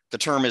 The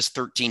term is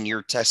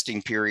 13-year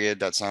testing period.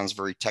 That sounds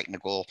very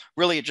technical.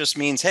 Really, it just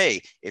means, hey,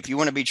 if you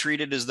want to be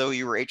treated as though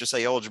you were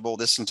HSA eligible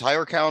this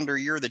entire calendar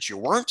year that you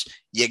weren't,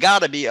 you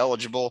got to be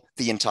eligible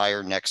the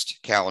entire next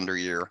calendar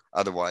year.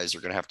 Otherwise,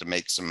 you're going to have to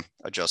make some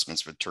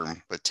adjustments with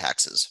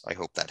taxes. I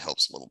hope that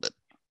helps a little bit.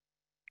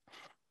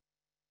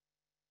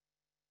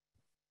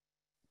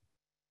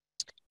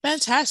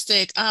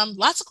 Fantastic.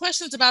 Lots of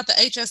questions about the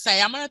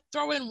HSA. I'm going to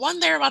throw in one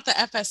there about the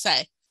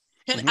FSA.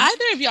 Can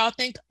either of y'all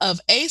think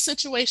of a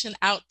situation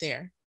out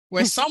there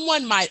where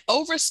someone might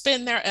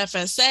overspend their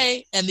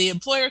FSA and the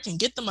employer can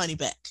get the money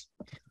back?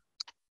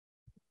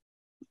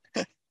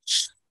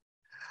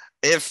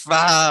 If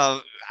I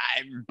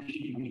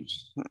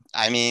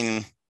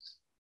mean,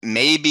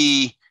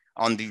 maybe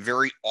on the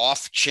very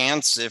off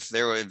chance if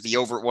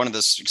one of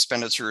the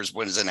expenditures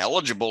was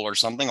ineligible or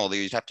something, although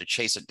you'd have to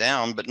chase it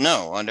down. But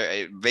no,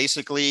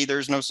 basically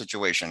there's no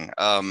situation.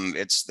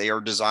 They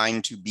are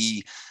designed to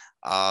be.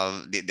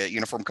 The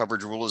uniform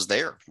coverage rule is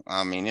there.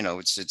 I mean,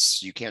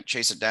 it's you can't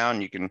chase it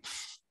down. You can,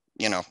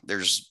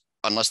 there's,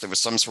 unless there was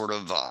some sort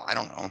of, I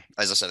don't know,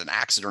 as I said, an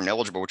accident or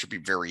ineligible, which would be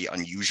very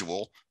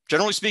unusual.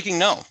 Generally speaking,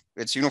 no,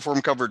 it's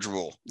uniform coverage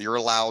rule. You're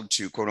allowed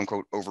to, quote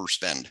unquote,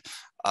 overspend,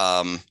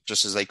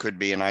 just as they could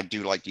be. And I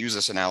do like to use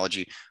this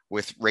analogy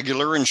with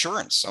regular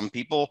insurance. Some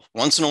people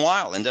once in a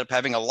while end up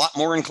having a lot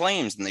more in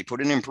claims than they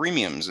put in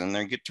premiums, and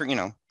they get,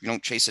 you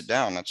don't chase it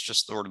down. That's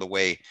just sort of the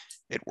way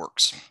it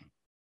works.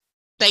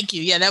 Thank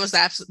you. Yeah, that was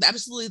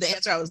absolutely the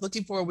answer I was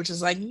looking for, which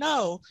is like,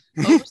 no,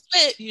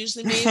 overspent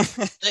usually means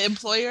the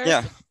employer.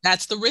 Yeah.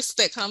 That's the risk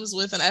that comes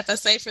with an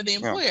FSA for the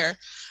employer. Yeah.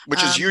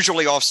 Which is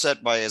usually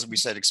offset by, as we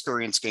said,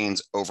 experience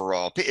gains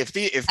overall. If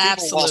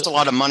people lost a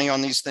lot of money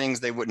on these things,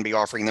 they wouldn't be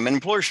offering them. And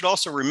employers should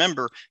also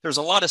remember there's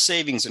a lot of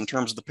savings in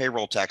terms of the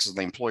payroll taxes on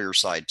the employer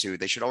side too.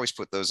 They should always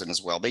put those in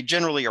as well. They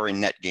generally are a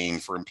net gain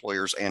for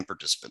employers and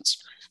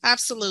participants.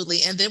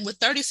 Absolutely. And then with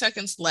 30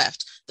 seconds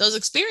left, those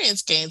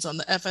experience gains on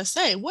the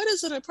FSA, what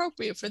is it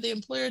appropriate for the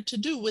employer to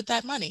do with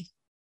that money?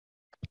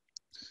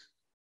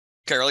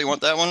 Carol, you want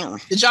that one?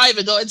 Did y'all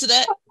even go into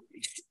that?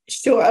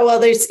 Sure.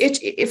 Well, first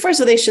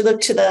of all, they should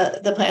look to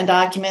the plan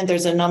document.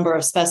 There's a number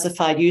of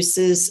specified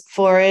uses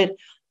for it.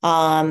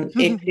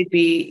 It could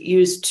be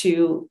used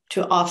to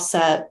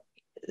offset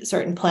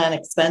certain plan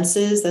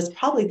expenses. That's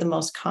probably the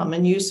most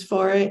common use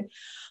for it.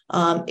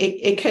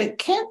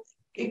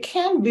 It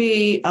can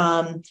be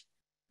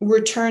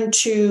returned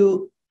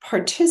to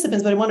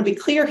participants, but I want to be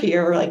clear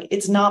here, like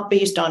it's not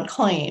based on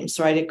claims,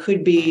 right? It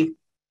could be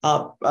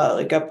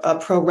like a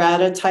pro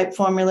rata type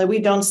formula. We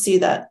don't see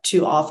that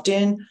too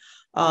often.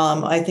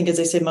 I think, as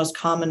I said, most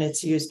common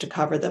it's used to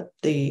cover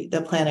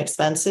the plan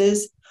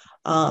expenses.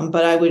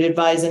 But I would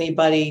advise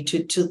anybody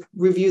to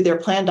review their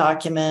plan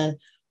document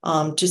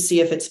to see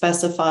if it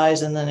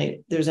specifies and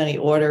then there's any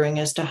ordering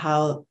as to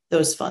how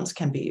those funds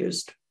can be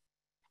used.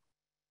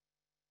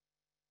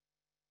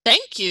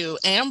 Thank you.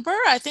 Amber,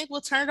 I think we'll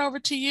turn it over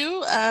to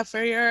you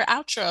for your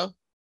outro.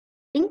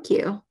 Thank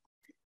you.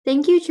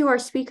 Thank you to our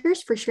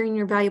speakers for sharing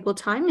your valuable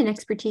time and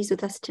expertise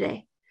with us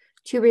today.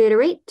 To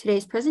reiterate,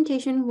 today's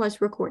presentation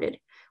was recorded.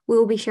 We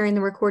will be sharing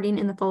the recording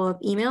in the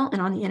follow-up email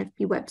and on the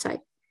NFB website.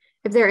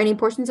 If there are any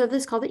portions of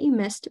this call that you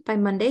missed, by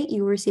Monday,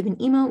 you will receive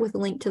an email with a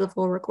link to the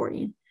full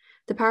recording.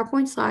 The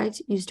PowerPoint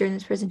slides used during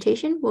this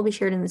presentation will be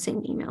shared in the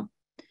same email.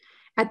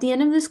 At the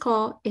end of this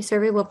call, a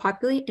survey will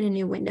populate in a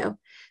new window.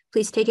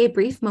 Please take a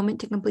brief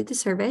moment to complete the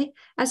survey,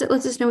 as it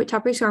lets us know what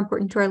topics are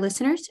important to our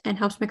listeners and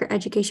helps make our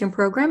education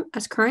program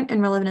as current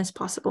and relevant as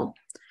possible.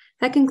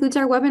 That concludes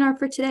our webinar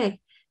for today.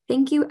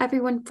 Thank you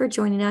everyone for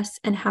joining us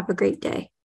and have a great day.